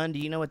of a gun, do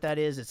you know what that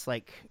is? It's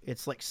like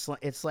instead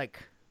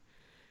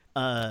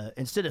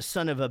of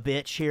son of a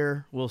bitch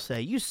here, we'll say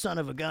you son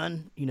of a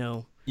gun, you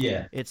know.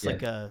 Yeah. It's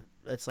like a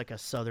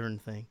southern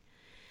thing.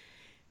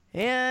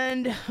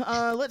 And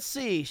let's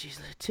see. She's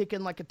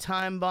ticking like a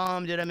time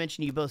bomb. Did I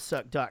mention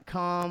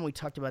YouBothSuck.com? We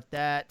talked about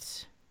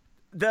that.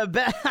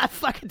 I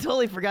fucking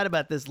totally forgot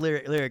about this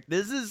lyric.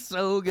 This is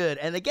so good.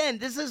 And again,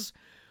 this is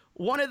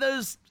one of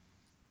those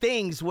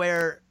things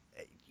where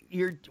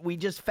we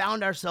just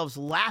found ourselves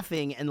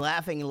laughing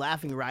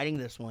writing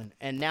this one,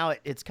 and now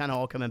it's kind of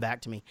all coming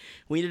back to me.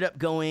 We ended up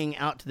going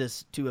out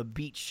to a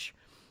beach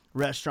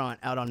restaurant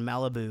out on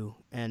Malibu,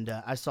 and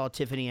I saw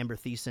Tiffany Amber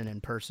Thiessen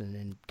in person,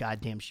 and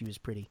goddamn, she was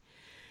pretty.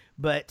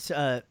 But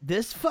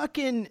this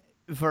fucking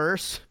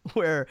verse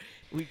where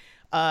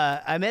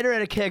I met her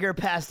at a kegger,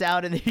 passed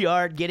out in the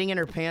yard, getting in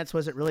her pants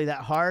wasn't really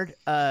that hard.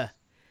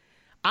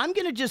 I'm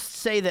going to just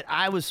say that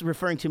I was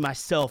referring to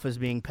myself as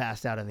being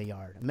passed out in the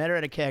yard. I met her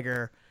at a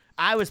kegger.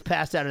 I was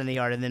passed out in the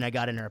yard, and then I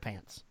got in her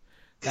pants.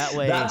 That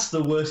way. That's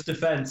the worst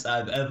offense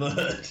I've ever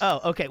heard.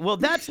 Oh, okay. Well,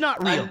 that's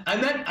not real. I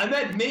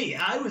meant me.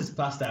 I was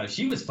passed out.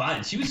 She was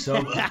fine. She was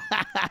sober.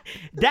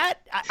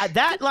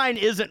 That line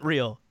isn't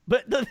real.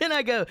 But then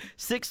I go,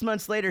 6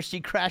 months later, she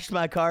crashed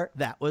my car.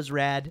 That was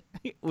rad,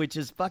 which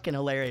is fucking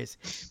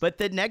hilarious. But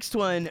the next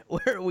one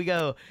where we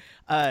go,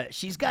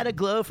 she's got a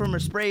glow from her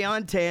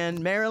spray-on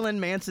tan. Marilyn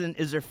Manson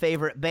is her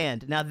favorite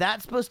band. Now,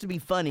 that's supposed to be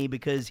funny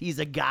because he's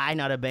a guy,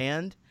 not a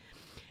band.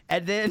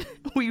 And then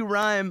we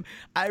rhyme,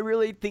 I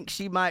really think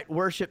she might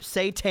worship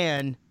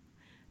Satan,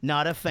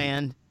 not a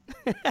fan.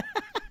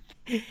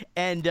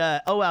 And,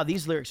 oh, wow,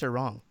 these lyrics are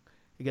wrong.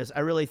 Because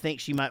I really think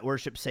she might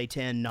worship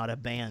Satan, not a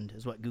band,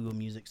 is what Google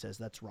Music says.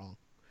 That's wrong.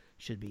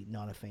 Should be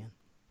not a fan.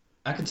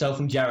 I could tell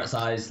from Jarrett's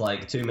eyes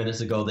like 2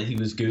 minutes ago that he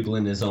was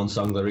Googling his own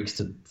song lyrics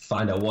to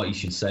find out what he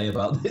should say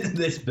about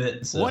this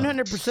bit. So.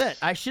 100%.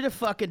 I should have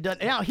fucking done.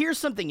 Now, here's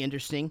something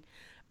interesting.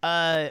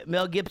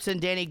 Mel Gibson,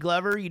 Danny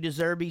Glover, you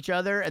deserve each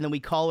other, and then we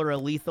call her a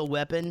lethal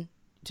weapon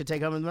to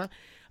take home the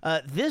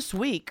money. This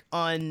week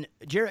on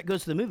Jarrett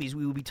Goes to the Movies,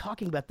 we will be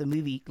talking about the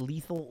movie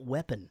Lethal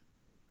Weapon.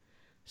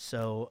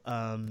 So,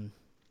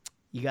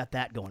 you got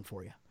that going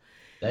for you.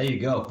 There you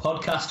go.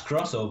 Podcast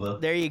crossover.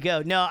 There you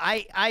go. No,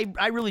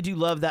 I really do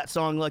love that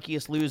song,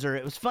 Luckiest Loser.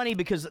 It was funny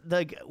because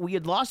we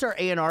had lost our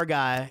A&R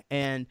guy,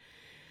 and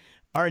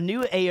our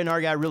new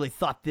A&R guy really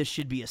thought this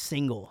should be a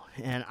single,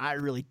 and I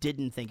really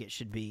didn't think it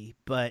should be.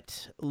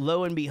 But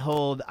lo and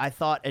behold, I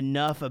thought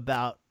enough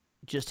about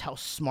just how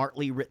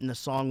smartly written the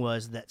song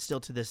was that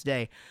still to this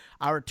day,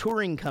 our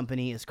touring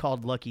company is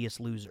called Luckiest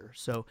Loser.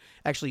 So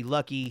actually,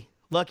 Lucky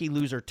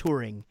Loser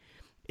Touring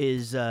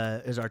is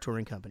our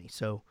touring company.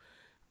 So,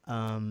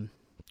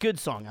 good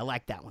song. I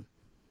like that one.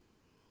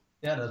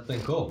 Yeah, that's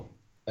been cool.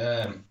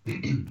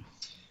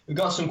 We've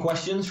got some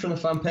questions from the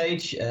fan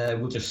page.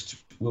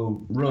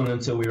 We'll run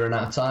until we run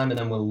out of time, and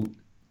then we'll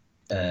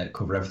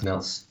cover everything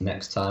else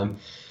next time.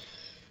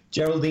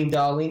 Geraldine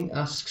Darling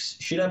asks,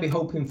 should I be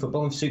hoping for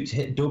Bone Soup to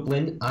hit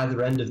Dublin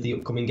either end of the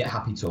upcoming Get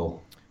Happy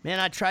tour? Man,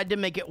 I tried to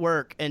make it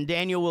work, and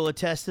Daniel will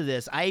attest to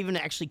this. I even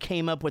actually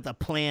came up with a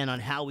plan on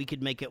how we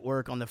could make it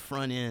work on the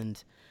front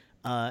end,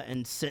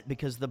 and sit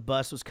because the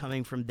bus was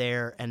coming from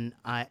there, and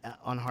I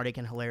on Heartache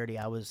and Hilarity,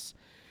 I was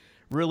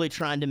really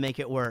trying to make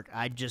it work.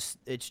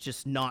 It's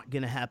just not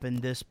going to happen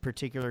this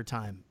particular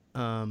time.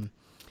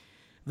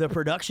 The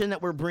production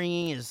that we're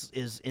bringing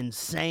is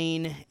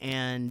insane,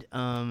 and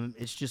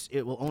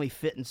it will only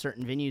fit in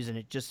certain venues, and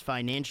it just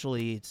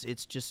financially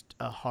it's just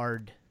a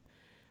hard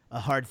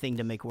thing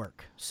to make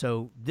work.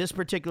 So this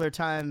particular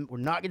time, we're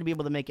not going to be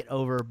able to make it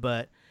over,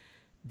 but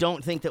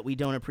don't think that we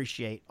don't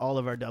appreciate all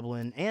of our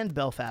Dublin and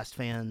Belfast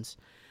fans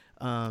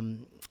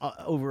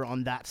over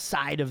on that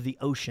side of the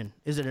ocean.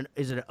 Is it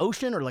an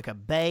ocean or like a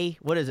bay?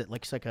 What is it?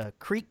 It's like a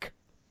creek?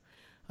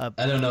 I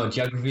don't know.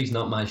 Geography's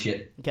not my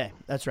shit. Okay,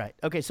 that's right.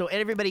 Okay, so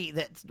everybody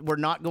that we're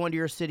not going to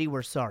your city,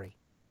 we're sorry.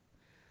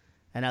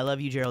 And I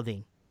love you,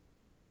 Geraldine.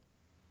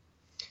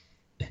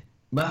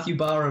 Matthew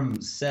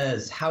Barham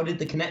says, how did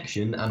the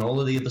connection and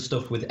all of the other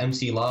stuff with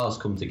MC Lars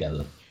come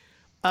together?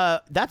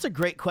 That's a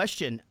great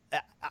question.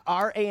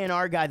 Our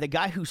A&R guy, the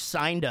guy who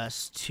signed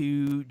us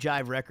to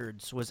Jive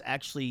Records, was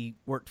actually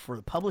worked for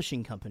the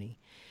publishing company.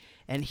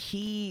 And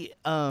he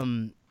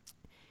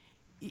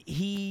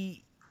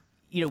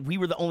we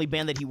were the only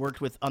band that he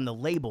worked with on the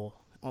label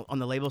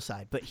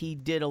side, but he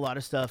did a lot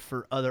of stuff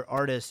for other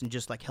artists and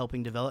just like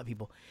helping develop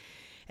people.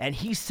 And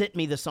he sent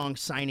me the song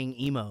Signing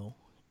Emo,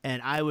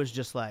 and I was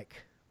just like,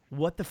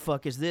 what the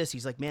fuck is this?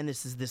 He's like, man,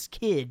 this is this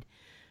kid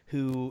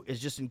who is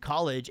just in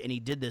college, and he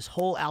did this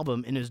whole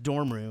album in his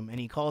dorm room, and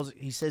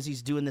he says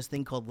he's doing this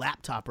thing called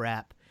laptop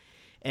rap,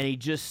 and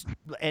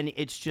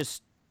that's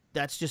just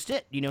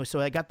it, so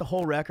I got the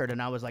whole record,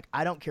 and I was like,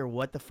 I don't care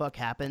what the fuck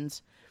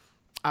happens,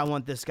 I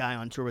want this guy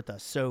on tour with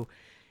us. So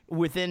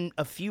within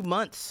a few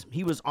months,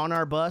 he was on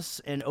our bus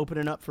and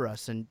opening up for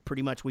us, and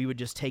pretty much we would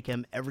just take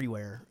him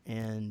everywhere.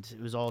 And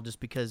it was all just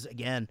because,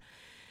 again,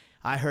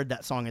 I heard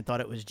that song and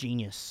thought it was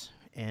genius.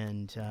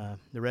 And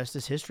the rest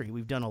is history.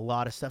 We've done a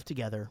lot of stuff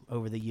together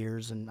over the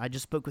years, and I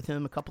just spoke with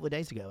him a couple of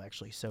days ago,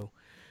 actually. So,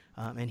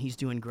 and he's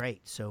doing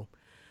great. So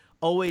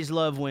always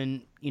love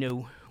when,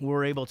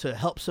 we're able to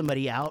help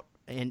somebody out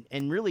and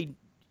really,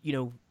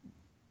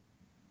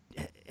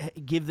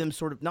 give them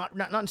sort of not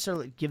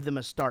necessarily give them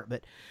a start,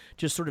 but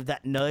just sort of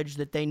that nudge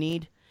that they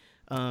need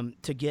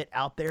to get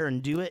out there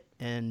and do it.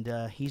 And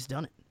he's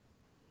done it.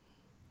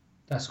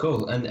 That's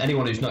cool. And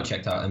anyone who's not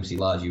checked out MC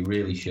Lars, you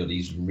really should.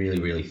 He's really,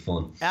 really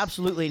fun.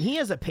 Absolutely. And he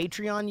has a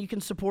Patreon you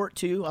can support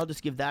too. I'll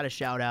just give that a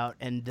shout out.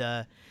 And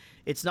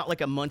it's not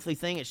like a monthly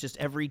thing. It's just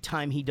every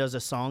time he does a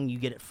song, you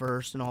get it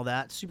first and all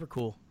that. Super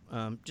cool.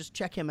 Just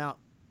check him out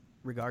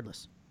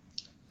regardless.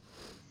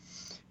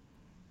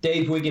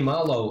 Dave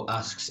Wiggy-Marlowe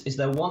asks, is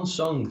there one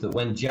song that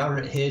when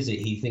Jarrett hears it,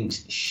 he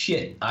thinks,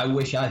 shit, I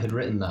wish I had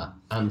written that,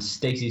 and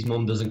Stacey's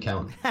Mum doesn't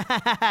count?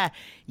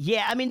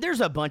 Yeah, I mean, there's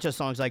a bunch of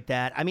songs like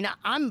that. I mean,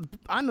 I'm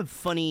a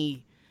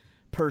funny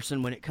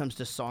person when it comes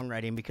to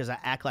songwriting because I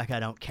act like I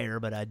don't care,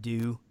 but I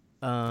do.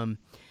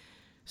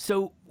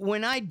 So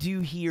when I do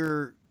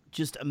hear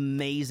just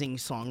amazing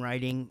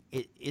songwriting,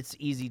 it's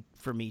easy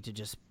for me to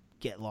just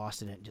get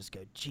lost in it and just go,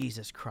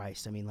 Jesus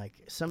Christ. I mean, like,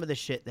 some of the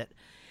shit that...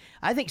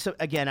 I think so.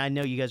 Again, I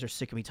know you guys are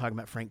sick of me talking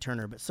about Frank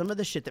Turner, but some of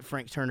the shit that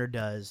Frank Turner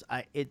does,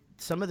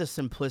 some of the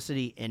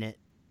simplicity in it,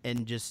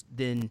 and just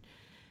then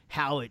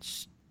how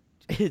it's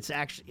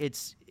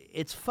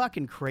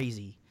fucking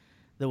crazy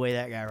the way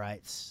that guy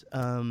writes.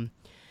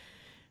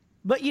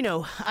 But you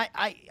know,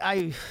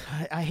 I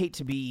hate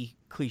to be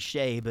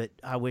cliche, but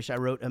I wish I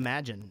wrote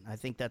Imagine. I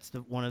think that's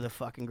one of the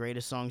fucking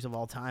greatest songs of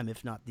all time,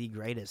 if not the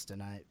greatest.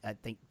 And I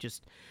think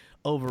just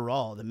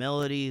overall, the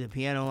melody, the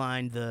piano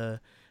line, the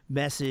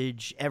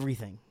message,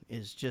 everything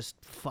is just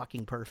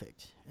fucking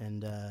perfect.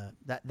 And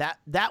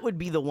that would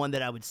be the one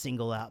that I would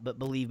single out. But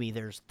believe me,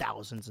 there's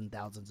thousands and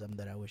thousands of them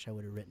that I wish I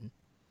would have written.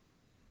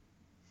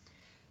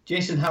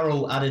 Jason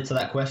Harrell added to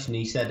that question.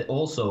 He said,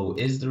 also,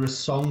 is there a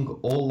song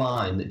or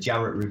line that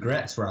Jarrett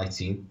regrets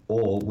writing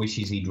or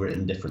wishes he'd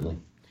written differently?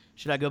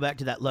 Should I go back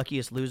to that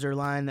luckiest loser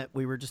line that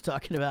we were just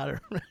talking about?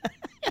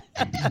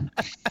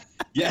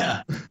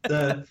 Yeah,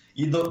 the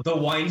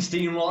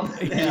Weinstein one.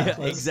 Yeah,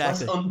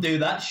 exactly. Let's undo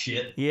that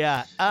shit.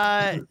 Yeah.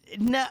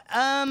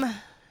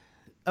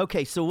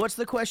 Okay, so what's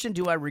the question?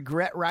 Do I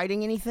regret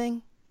writing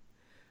anything?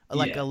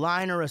 Like a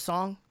line or a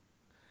song?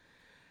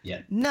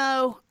 Yeah.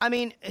 No, I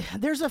mean,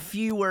 there's a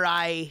few where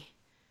I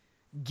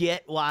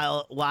get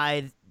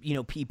why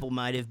people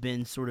might have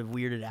been sort of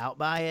weirded out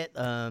by it.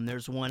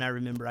 There's one I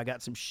remember I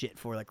got some shit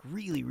for like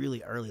really,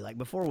 really early, like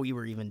before we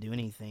were even doing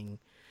anything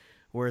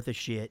worth a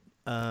shit.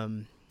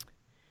 Hold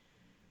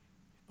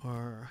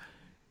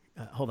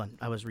on,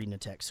 I was reading a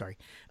text, sorry.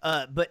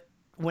 But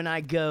when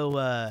I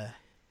go,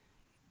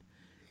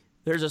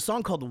 there's a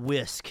song called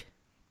Whisk.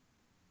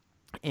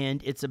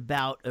 And it's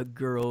about a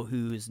girl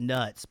who's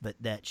nuts, but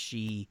that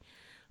she,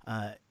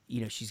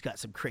 she's got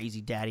some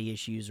crazy daddy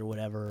issues or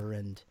whatever.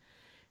 And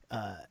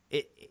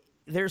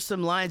there's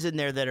some lines in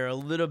there that are a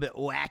little bit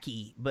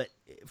wacky, but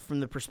from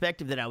the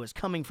perspective that I was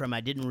coming from,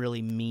 I didn't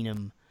really mean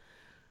them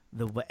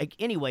the way.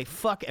 Anyway,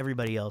 fuck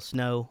everybody else.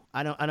 No,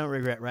 I don't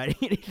regret writing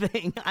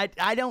anything.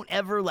 I don't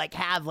ever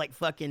have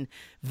fucking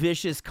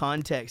vicious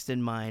context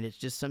in mind. It's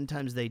just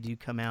sometimes they do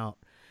come out.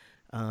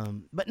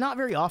 But not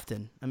very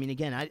often. I mean,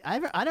 again,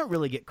 I don't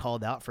really get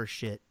called out for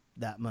shit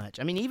that much.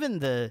 I mean,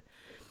 even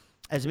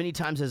as many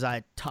times as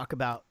I talk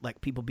about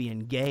people being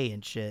gay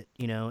and shit,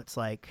 it's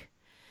like,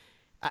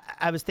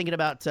 I was thinking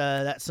about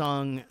that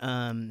song,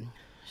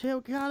 she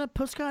got a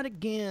postcard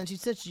again. She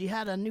said she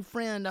had a new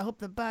friend. I hope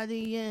that by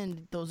the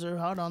end, those are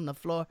hard on the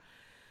floor.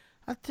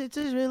 It's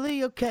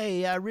really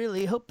okay. I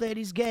really hope that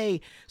he's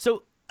gay.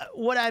 So,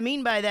 what I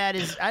mean by that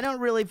is I don't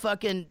really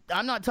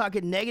I'm not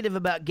talking negative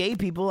about gay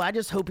people. I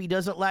just hope he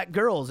doesn't like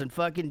girls and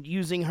fucking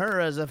using her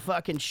as a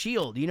fucking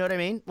shield. You know what I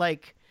mean?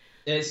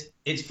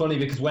 It's funny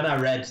because when I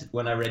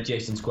read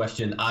Jason's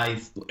question,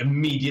 I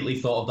immediately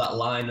thought of that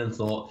line and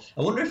thought,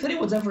 I wonder if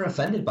anyone's ever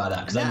offended by that,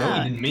 because I know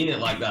he didn't mean it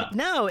like that.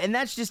 No, and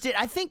that's just it.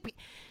 I think,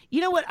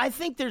 you know what? I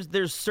think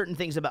there's certain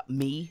things about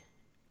me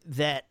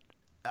that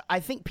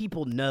I think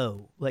people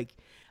know.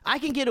 I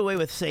can get away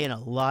with saying a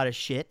lot of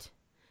shit.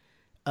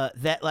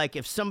 That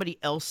if somebody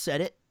else said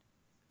it,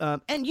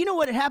 and you know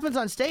what, it happens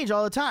on stage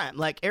all the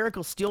time. Eric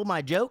will steal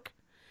my joke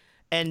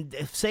and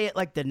say it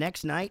the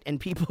next night, and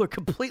people are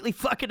completely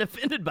fucking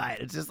offended by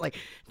it. It's just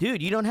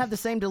dude, you don't have the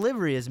same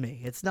delivery as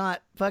me. It's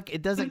not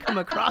it doesn't come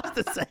across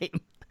the same.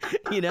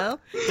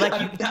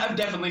 I've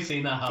definitely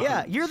seen that happen.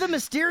 Yeah, you're the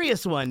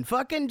mysterious one.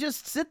 Fucking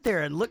just sit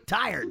there and look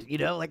tired.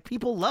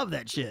 People love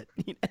that shit.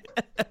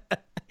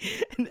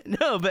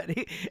 No,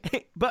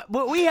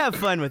 but we have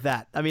fun with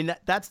that. I mean,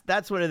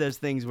 that's one of those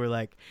things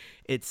where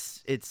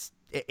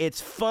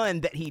it's fun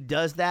that he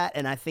does that,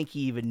 and I think he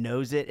even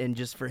knows it. And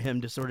just for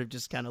him to sort of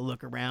just kind of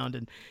look around,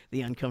 and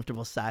the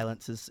uncomfortable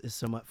silence is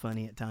somewhat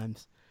funny at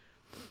times.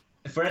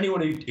 For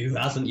anyone who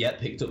hasn't yet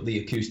picked up the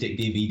acoustic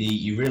DVD,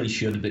 you really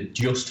should. But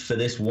just for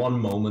this one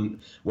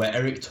moment where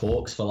Eric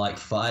talks for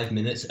 5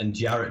 minutes and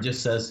Jarrett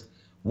just says,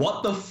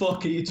 "What the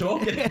fuck are you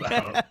talking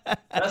about?"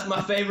 That's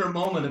my favorite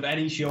moment of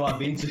any show I've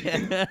been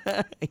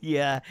to.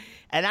 Yeah.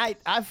 And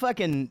I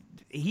fucking,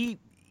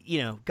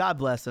 God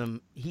bless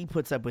him. He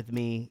puts up with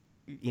me,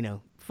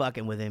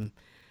 fucking with him,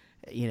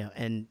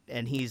 and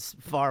he's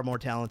far more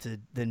talented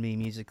than me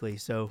musically.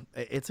 So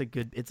it's a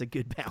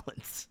good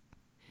balance.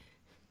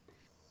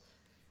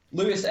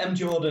 Lewis M.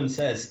 Jordan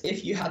says,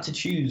 if you had to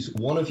choose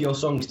one of your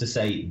songs to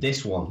say,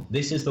 this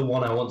is the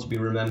one I want to be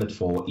remembered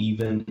for,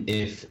 even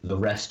if the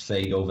rest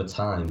fade over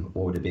time,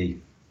 what would it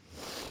be?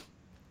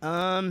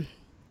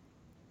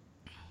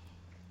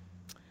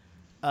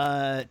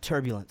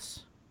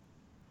 Turbulence,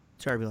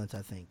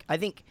 I think. I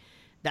think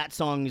that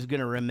song is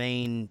going to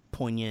remain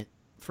poignant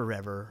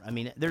forever. I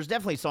mean, there's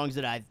definitely songs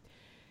that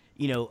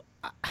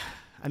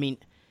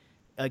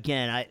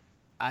again,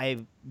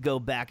 I go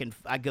back and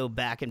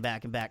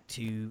back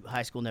to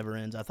High School Never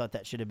Ends. I thought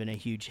that should have been a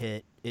huge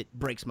hit. It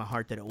breaks my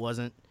heart that it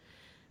wasn't.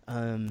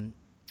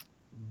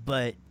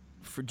 But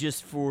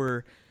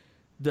for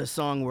the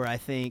song where I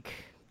think,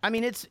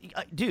 it's,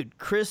 dude,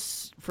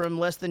 Chris from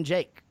Less Than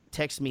Jake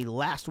texted me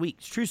last week.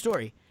 It's a true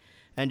story.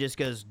 And just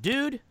goes,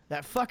 dude,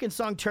 that fucking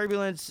song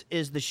Turbulence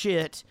is the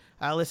shit.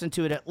 I listen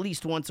to it at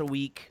least once a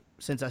week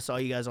since I saw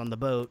you guys on the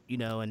boat, you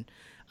know, and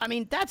I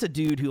mean, that's a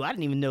dude who I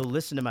didn't even know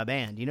listened to my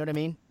band, you know what I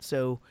mean?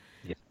 So,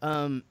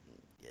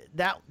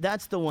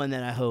 that's the one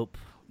that I hope,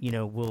 you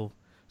know, will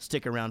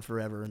stick around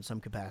forever in some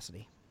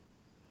capacity.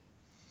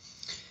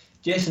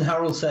 Jason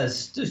Harrell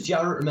says, does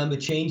Jarrett remember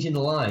changing the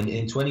line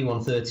in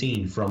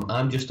 2113 from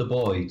I'm Just a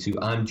Boy to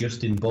I'm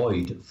Justin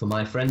Boyd for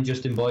my friend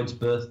Justin Boyd's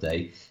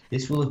birthday?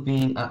 This will have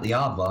been at the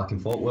Aardvark in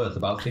Fort Worth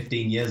about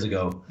 15 years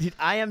ago. Dude,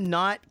 I am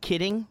not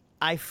kidding.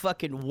 I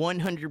fucking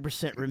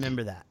 100%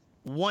 remember that.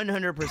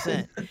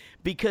 100%.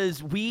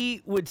 Because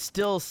we would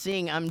still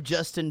sing I'm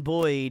Justin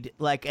Boyd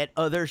like at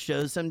other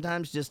shows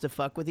sometimes just to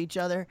fuck with each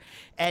other.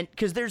 And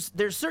because there's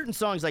certain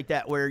songs like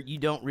that where you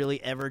don't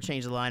really ever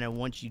change the line, and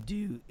once you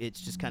do, it's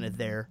just kind of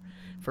there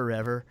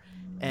forever.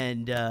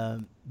 And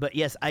but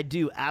yes, I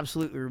do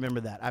absolutely remember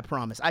that. I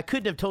promise. I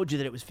couldn't have told you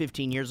that it was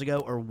 15 years ago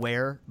or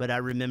where, but I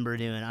remember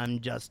doing I'm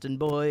Justin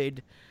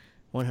Boyd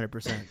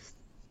 100%.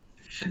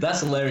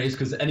 That's hilarious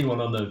because anyone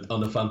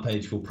on the fan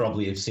page will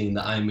probably have seen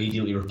that I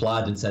immediately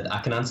replied and said, I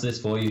can answer this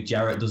for you.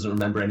 Jarrett doesn't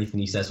remember anything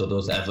he says or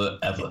does ever.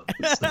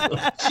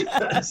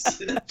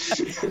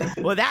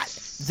 Well,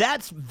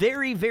 that's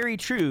very, very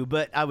true,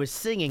 but I was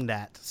singing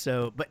that.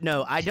 So, but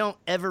no, I don't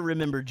ever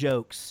remember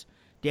jokes.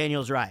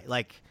 Daniel's right.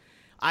 Like,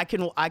 I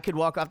could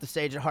walk off the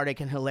stage at Heartache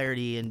and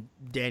Hilarity, and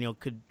Daniel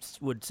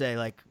would say,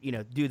 like, you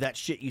know, dude, that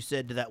shit you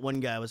said to that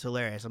one guy was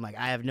hilarious. I'm like,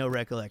 I have no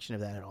recollection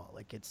of that at all.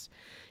 Like, it's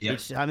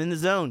I'm in the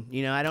zone.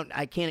 You know,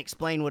 I can't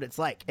explain what it's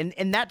like,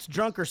 and that's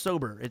drunk or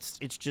sober. It's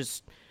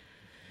just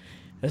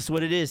that's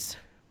what it is.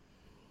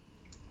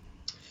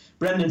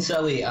 Brendan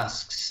Selly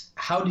asks,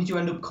 how did you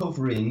end up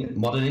covering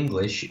modern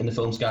English in the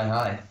film Sky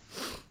High?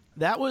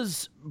 That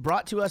was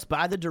brought to us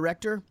by the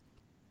director.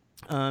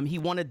 He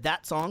wanted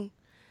that song.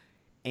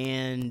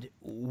 And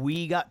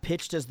we got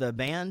pitched as the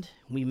band.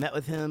 We met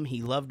with him.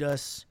 He loved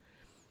us.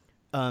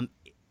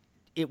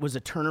 It was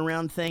a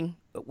turnaround thing.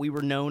 But we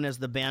were known as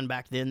the band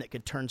back then that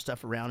could turn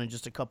stuff around in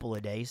just a couple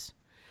of days.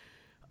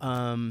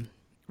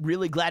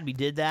 Really glad we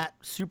did that.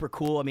 Super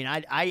cool. I mean,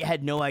 I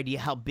had no idea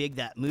how big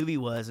that movie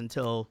was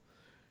until,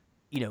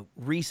 you know,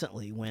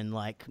 recently when,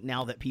 like,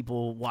 now that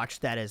people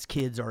watch that as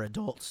kids or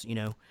adults, you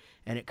know,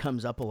 and it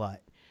comes up a lot.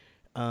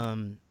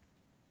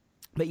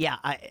 But yeah,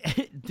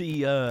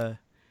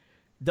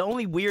 the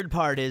only weird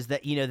part is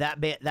that, you know,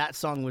 that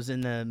song was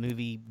in the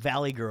movie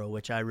Valley Girl,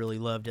 which I really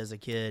loved as a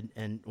kid,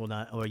 and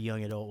or a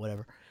young adult,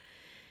 whatever.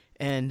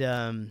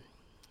 And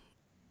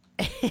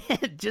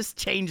just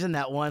changing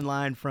that one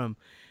line from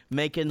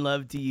making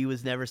love to you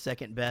was never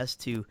second best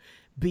to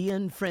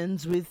being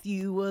friends with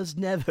you was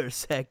never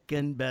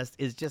second best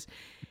is just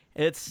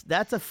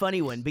that's a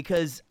funny one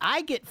because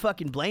I get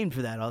fucking blamed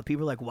for that. All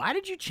people are like, why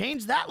did you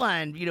change that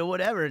line? You know,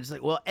 whatever. It's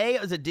like, well, A,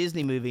 it was a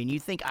Disney movie, and you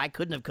think I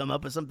couldn't have come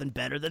up with something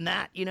better than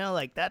that? You know,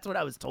 like that's what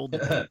I was told.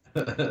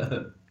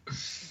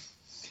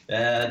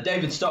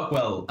 David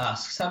Stockwell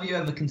asks, have you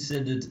ever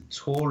considered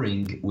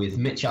touring with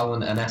Mitch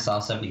Allen and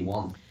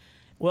SR-71?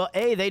 Well,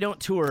 A, they don't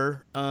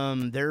tour.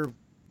 They're,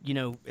 you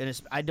know,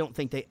 and I don't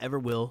think they ever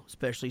will,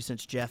 especially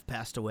since Jeff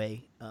passed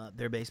away.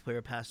 Their bass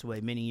player passed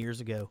away many years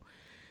ago.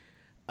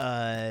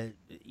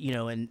 You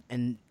know,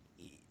 and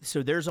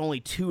so there's only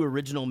 2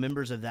 original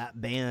members of that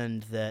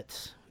band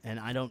and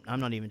I'm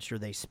not even sure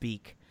they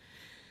speak.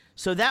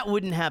 So that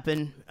wouldn't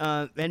happen.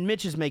 And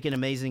Mitch is making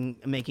an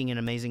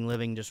amazing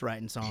living just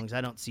writing songs. I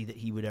don't see that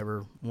he would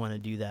ever want to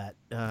do that.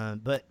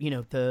 But you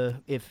know,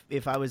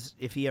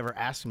 if he ever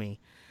asked me,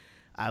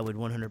 I would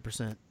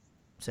 100%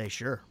 say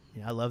sure.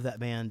 You know, I love that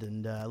band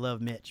and I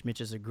love Mitch.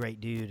 Mitch is a great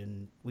dude,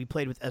 and we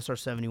played with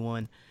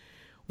SR-71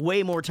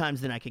 way more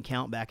times than I can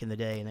count back in the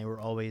day, and they were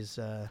always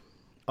a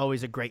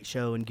great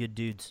show and good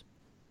dudes.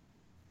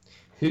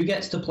 Who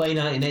gets to play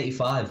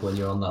 1985 when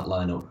you're on that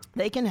lineup?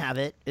 They can have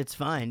it. It's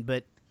fine,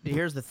 but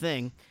here's the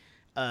thing.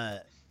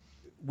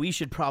 We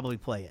should probably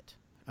play it.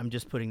 I'm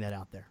just putting that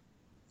out there.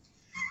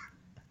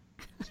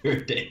 You're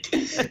a dick.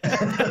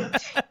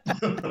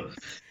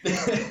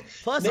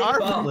 Plus,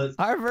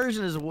 our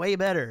version is way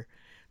better.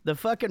 The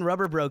fucking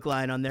Rubber Broke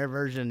line on their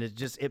version is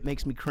just, it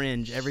makes me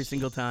cringe every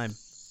single time.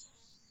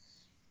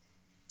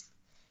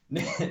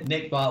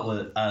 Nick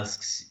Bartlett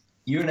asks,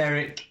 you and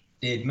Eric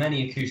did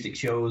many acoustic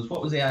shows.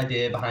 What was the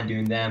idea behind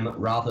doing them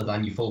rather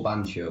than your full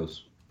band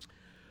shows?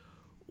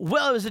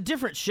 Well, it was a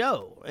different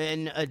show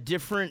and a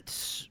different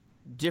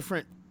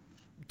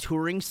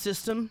touring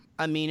system.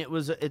 I mean,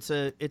 it's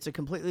a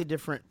completely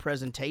different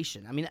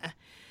presentation. I mean,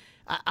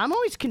 I'm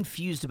always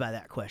confused by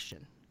that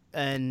question,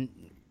 and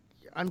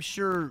I'm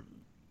sure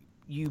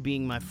you,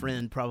 being my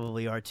friend,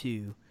 probably are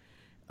too.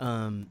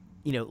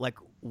 You know, like,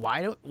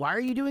 why are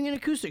you doing an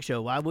acoustic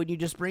show? Why wouldn't you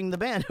just bring the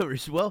band over?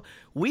 Well,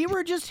 we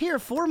were just here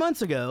 4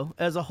 months ago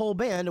as a whole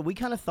band, and we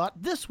kind of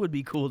thought this would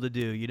be cool to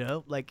do, you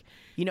know? Like,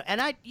 you know,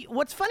 and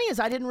what's funny is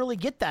I didn't really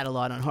get that a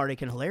lot on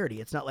Heartache and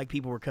Hilarity. It's not like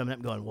people were coming up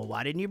and going, well,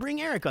 why didn't you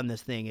bring Eric on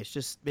this thing?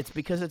 It's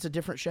because it's a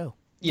different show.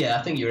 Yeah,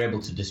 I think you're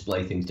able to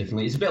display things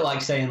differently. It's a bit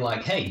like saying,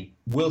 like, hey,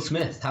 Will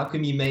Smith, how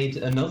come you made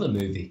another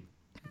movie?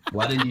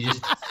 Why didn't you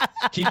just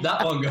keep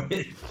that one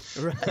going?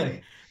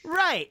 Right.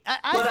 Right.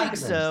 I think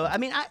so. I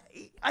mean,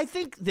 I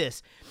think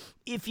this.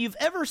 If you've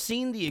ever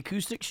seen the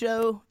acoustic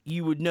show,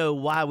 you would know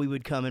why we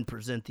would come and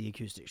present the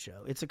acoustic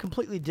show. It's a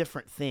completely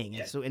different thing.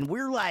 Yeah. And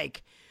we're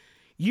like,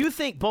 you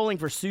think Bowling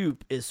for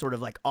Soup is sort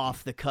of like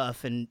off the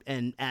cuff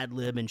and ad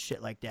lib and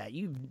shit like that.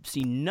 You've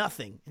seen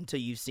nothing until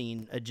you've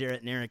seen a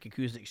Jarrett and Eric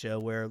acoustic show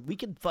where we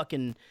could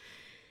fucking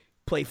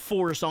play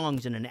 4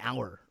 songs in an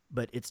hour,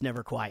 but it's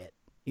never quiet.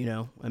 You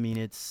know, I mean,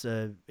 it's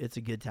a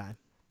good time.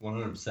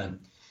 100%.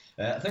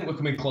 I think we're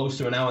coming close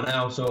to an hour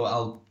now, so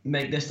I'll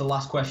make this the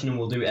last question and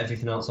we'll do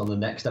everything else on the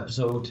next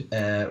episode.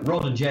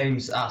 Roden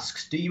James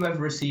asks, do you ever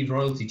receive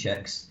royalty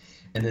checks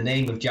in the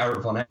name of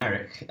Jarrett Von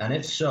Erich? And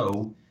if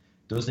so,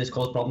 does this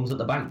cause problems at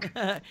the bank?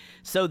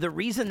 So the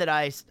reason that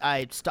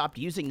I stopped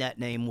using that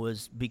name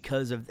was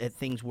because of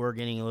things were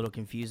getting a little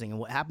confusing. And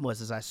what happened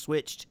was I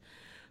switched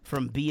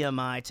from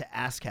BMI to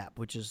ASCAP,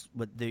 which is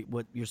what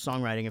your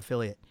songwriting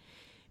affiliate.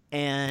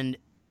 And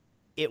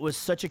it was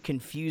such a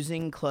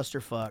confusing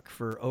clusterfuck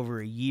for over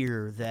a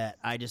year that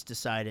I just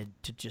decided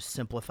to just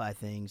simplify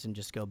things and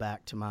just go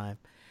back to my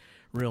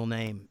real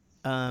name.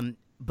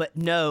 But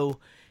no,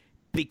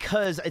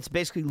 because it's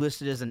basically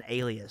listed as an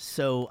alias.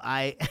 So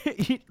I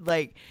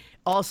like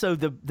also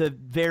the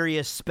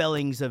various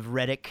spellings of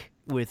Reddick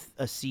with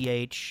a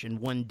CH and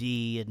 1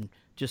 D and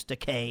just a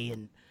K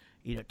and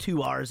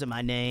 2 R's in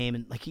my name,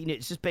 and like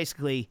it's just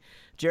basically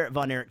Jarrett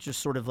Von Erich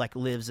just sort of like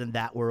lives in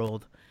that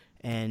world.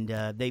 And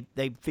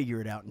they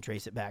figure it out and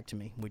trace it back to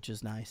me, which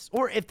is nice.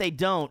 Or if they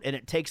don't and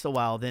it takes a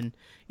while, then,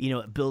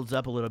 it builds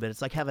up a little bit.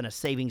 It's like having a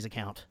savings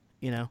account,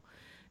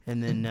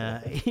 And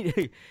then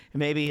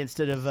maybe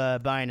instead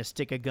of buying a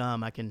stick of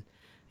gum, I can,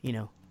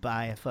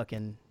 buy a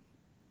fucking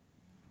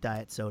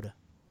diet soda.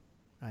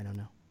 I don't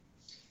know.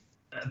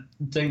 I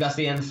think that's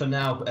the end for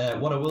now.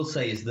 What I will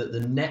say is that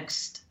the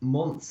next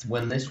month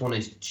when this one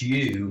is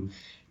due,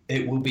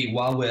 it will be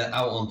while we're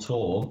out on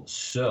tour.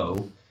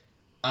 So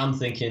I'm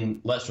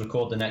thinking, let's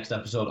record the next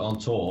episode on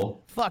tour.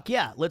 Fuck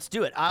yeah, let's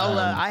do it.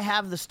 I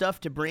have the stuff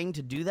to bring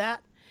to do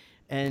that,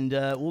 and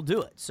we'll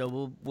do it.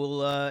 So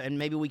we'll and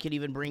maybe we could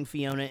even bring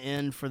Fiona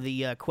in for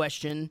the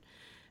question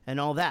and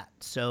all that.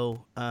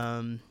 So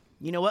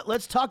you know what?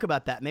 Let's talk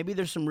about that. Maybe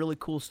there's some really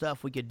cool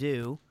stuff we could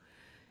do,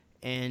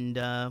 and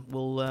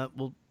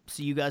we'll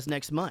see you guys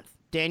next month.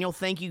 Daniel,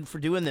 thank you for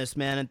doing this,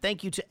 man, and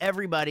thank you to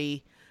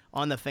everybody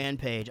on the fan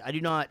page.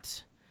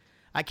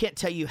 I can't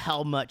tell you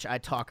how much I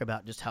talk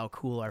about just how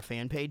cool our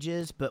fan page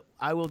is, but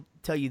I will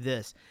tell you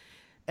this.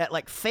 At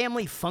like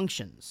family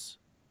functions,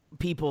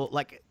 people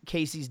like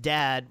Casey's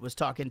dad was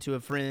talking to a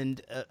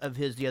friend of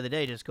his the other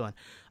day just going,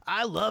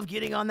 I love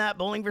getting on that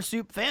Bowling for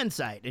Soup fan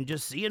site and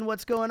just seeing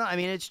what's going on. I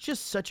mean, it's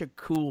just such a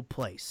cool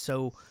place.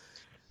 So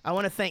I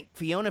want to thank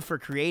Fiona for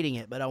creating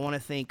it, but I want to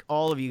thank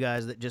all of you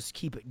guys that just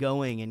keep it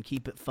going and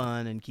keep it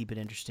fun and keep it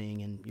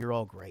interesting, and you're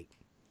all great.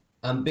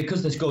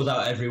 Because this goes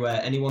out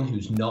everywhere, anyone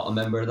who's not a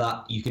member of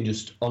that, you can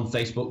just on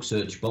Facebook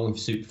search Bowling for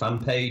Soup fan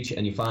page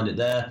and you find it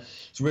there.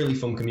 It's a really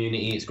fun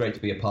community. It's great to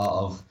be a part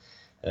of.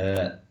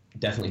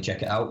 Definitely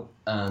check it out.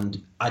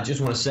 And I just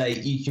want to say,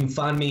 you can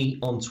find me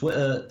on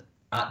Twitter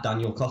at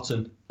Daniel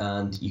Cotton.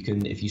 And you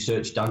can, if you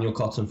search Daniel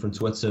Cotton from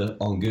Twitter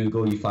on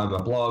Google, you find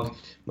my blog,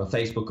 my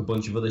Facebook, a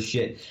bunch of other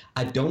shit.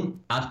 I don't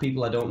add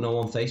people I don't know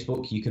on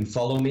Facebook. You can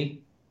follow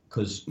me,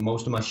 because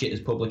most of my shit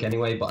is public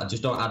anyway, but I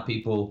just don't add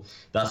people.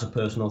 That's a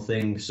personal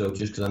thing. So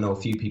just because I know a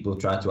few people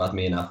have tried to add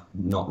me and I've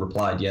not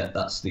replied yet,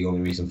 that's the only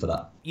reason for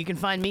that. You can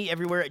find me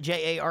everywhere at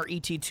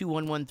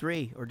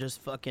JARET2113, or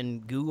just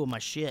fucking Google my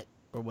shit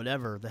or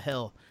whatever the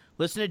hell.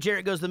 Listen to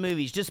Jarrett Goes to the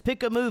Movies. Just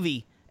pick a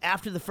movie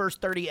after the first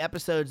 30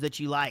 episodes that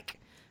you like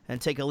and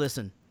take a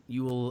listen.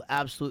 You will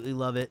absolutely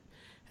love it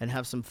and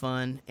have some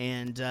fun.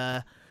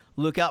 And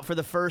look out for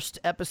the first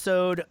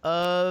episode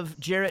of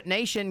Jarrett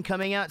Nation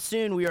coming out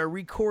soon. We are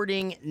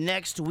recording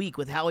next week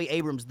with Howie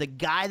Abrams, the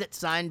guy that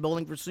signed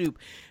Bowling for Soup.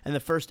 And the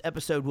first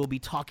episode will be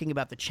talking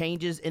about the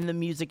changes in the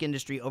music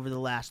industry over the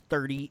last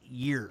 30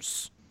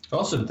 years.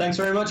 Awesome. Thanks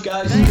very much,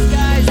 guys. Thanks,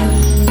 guys.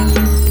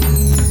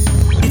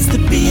 It's the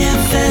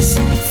BFS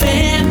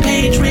fan page.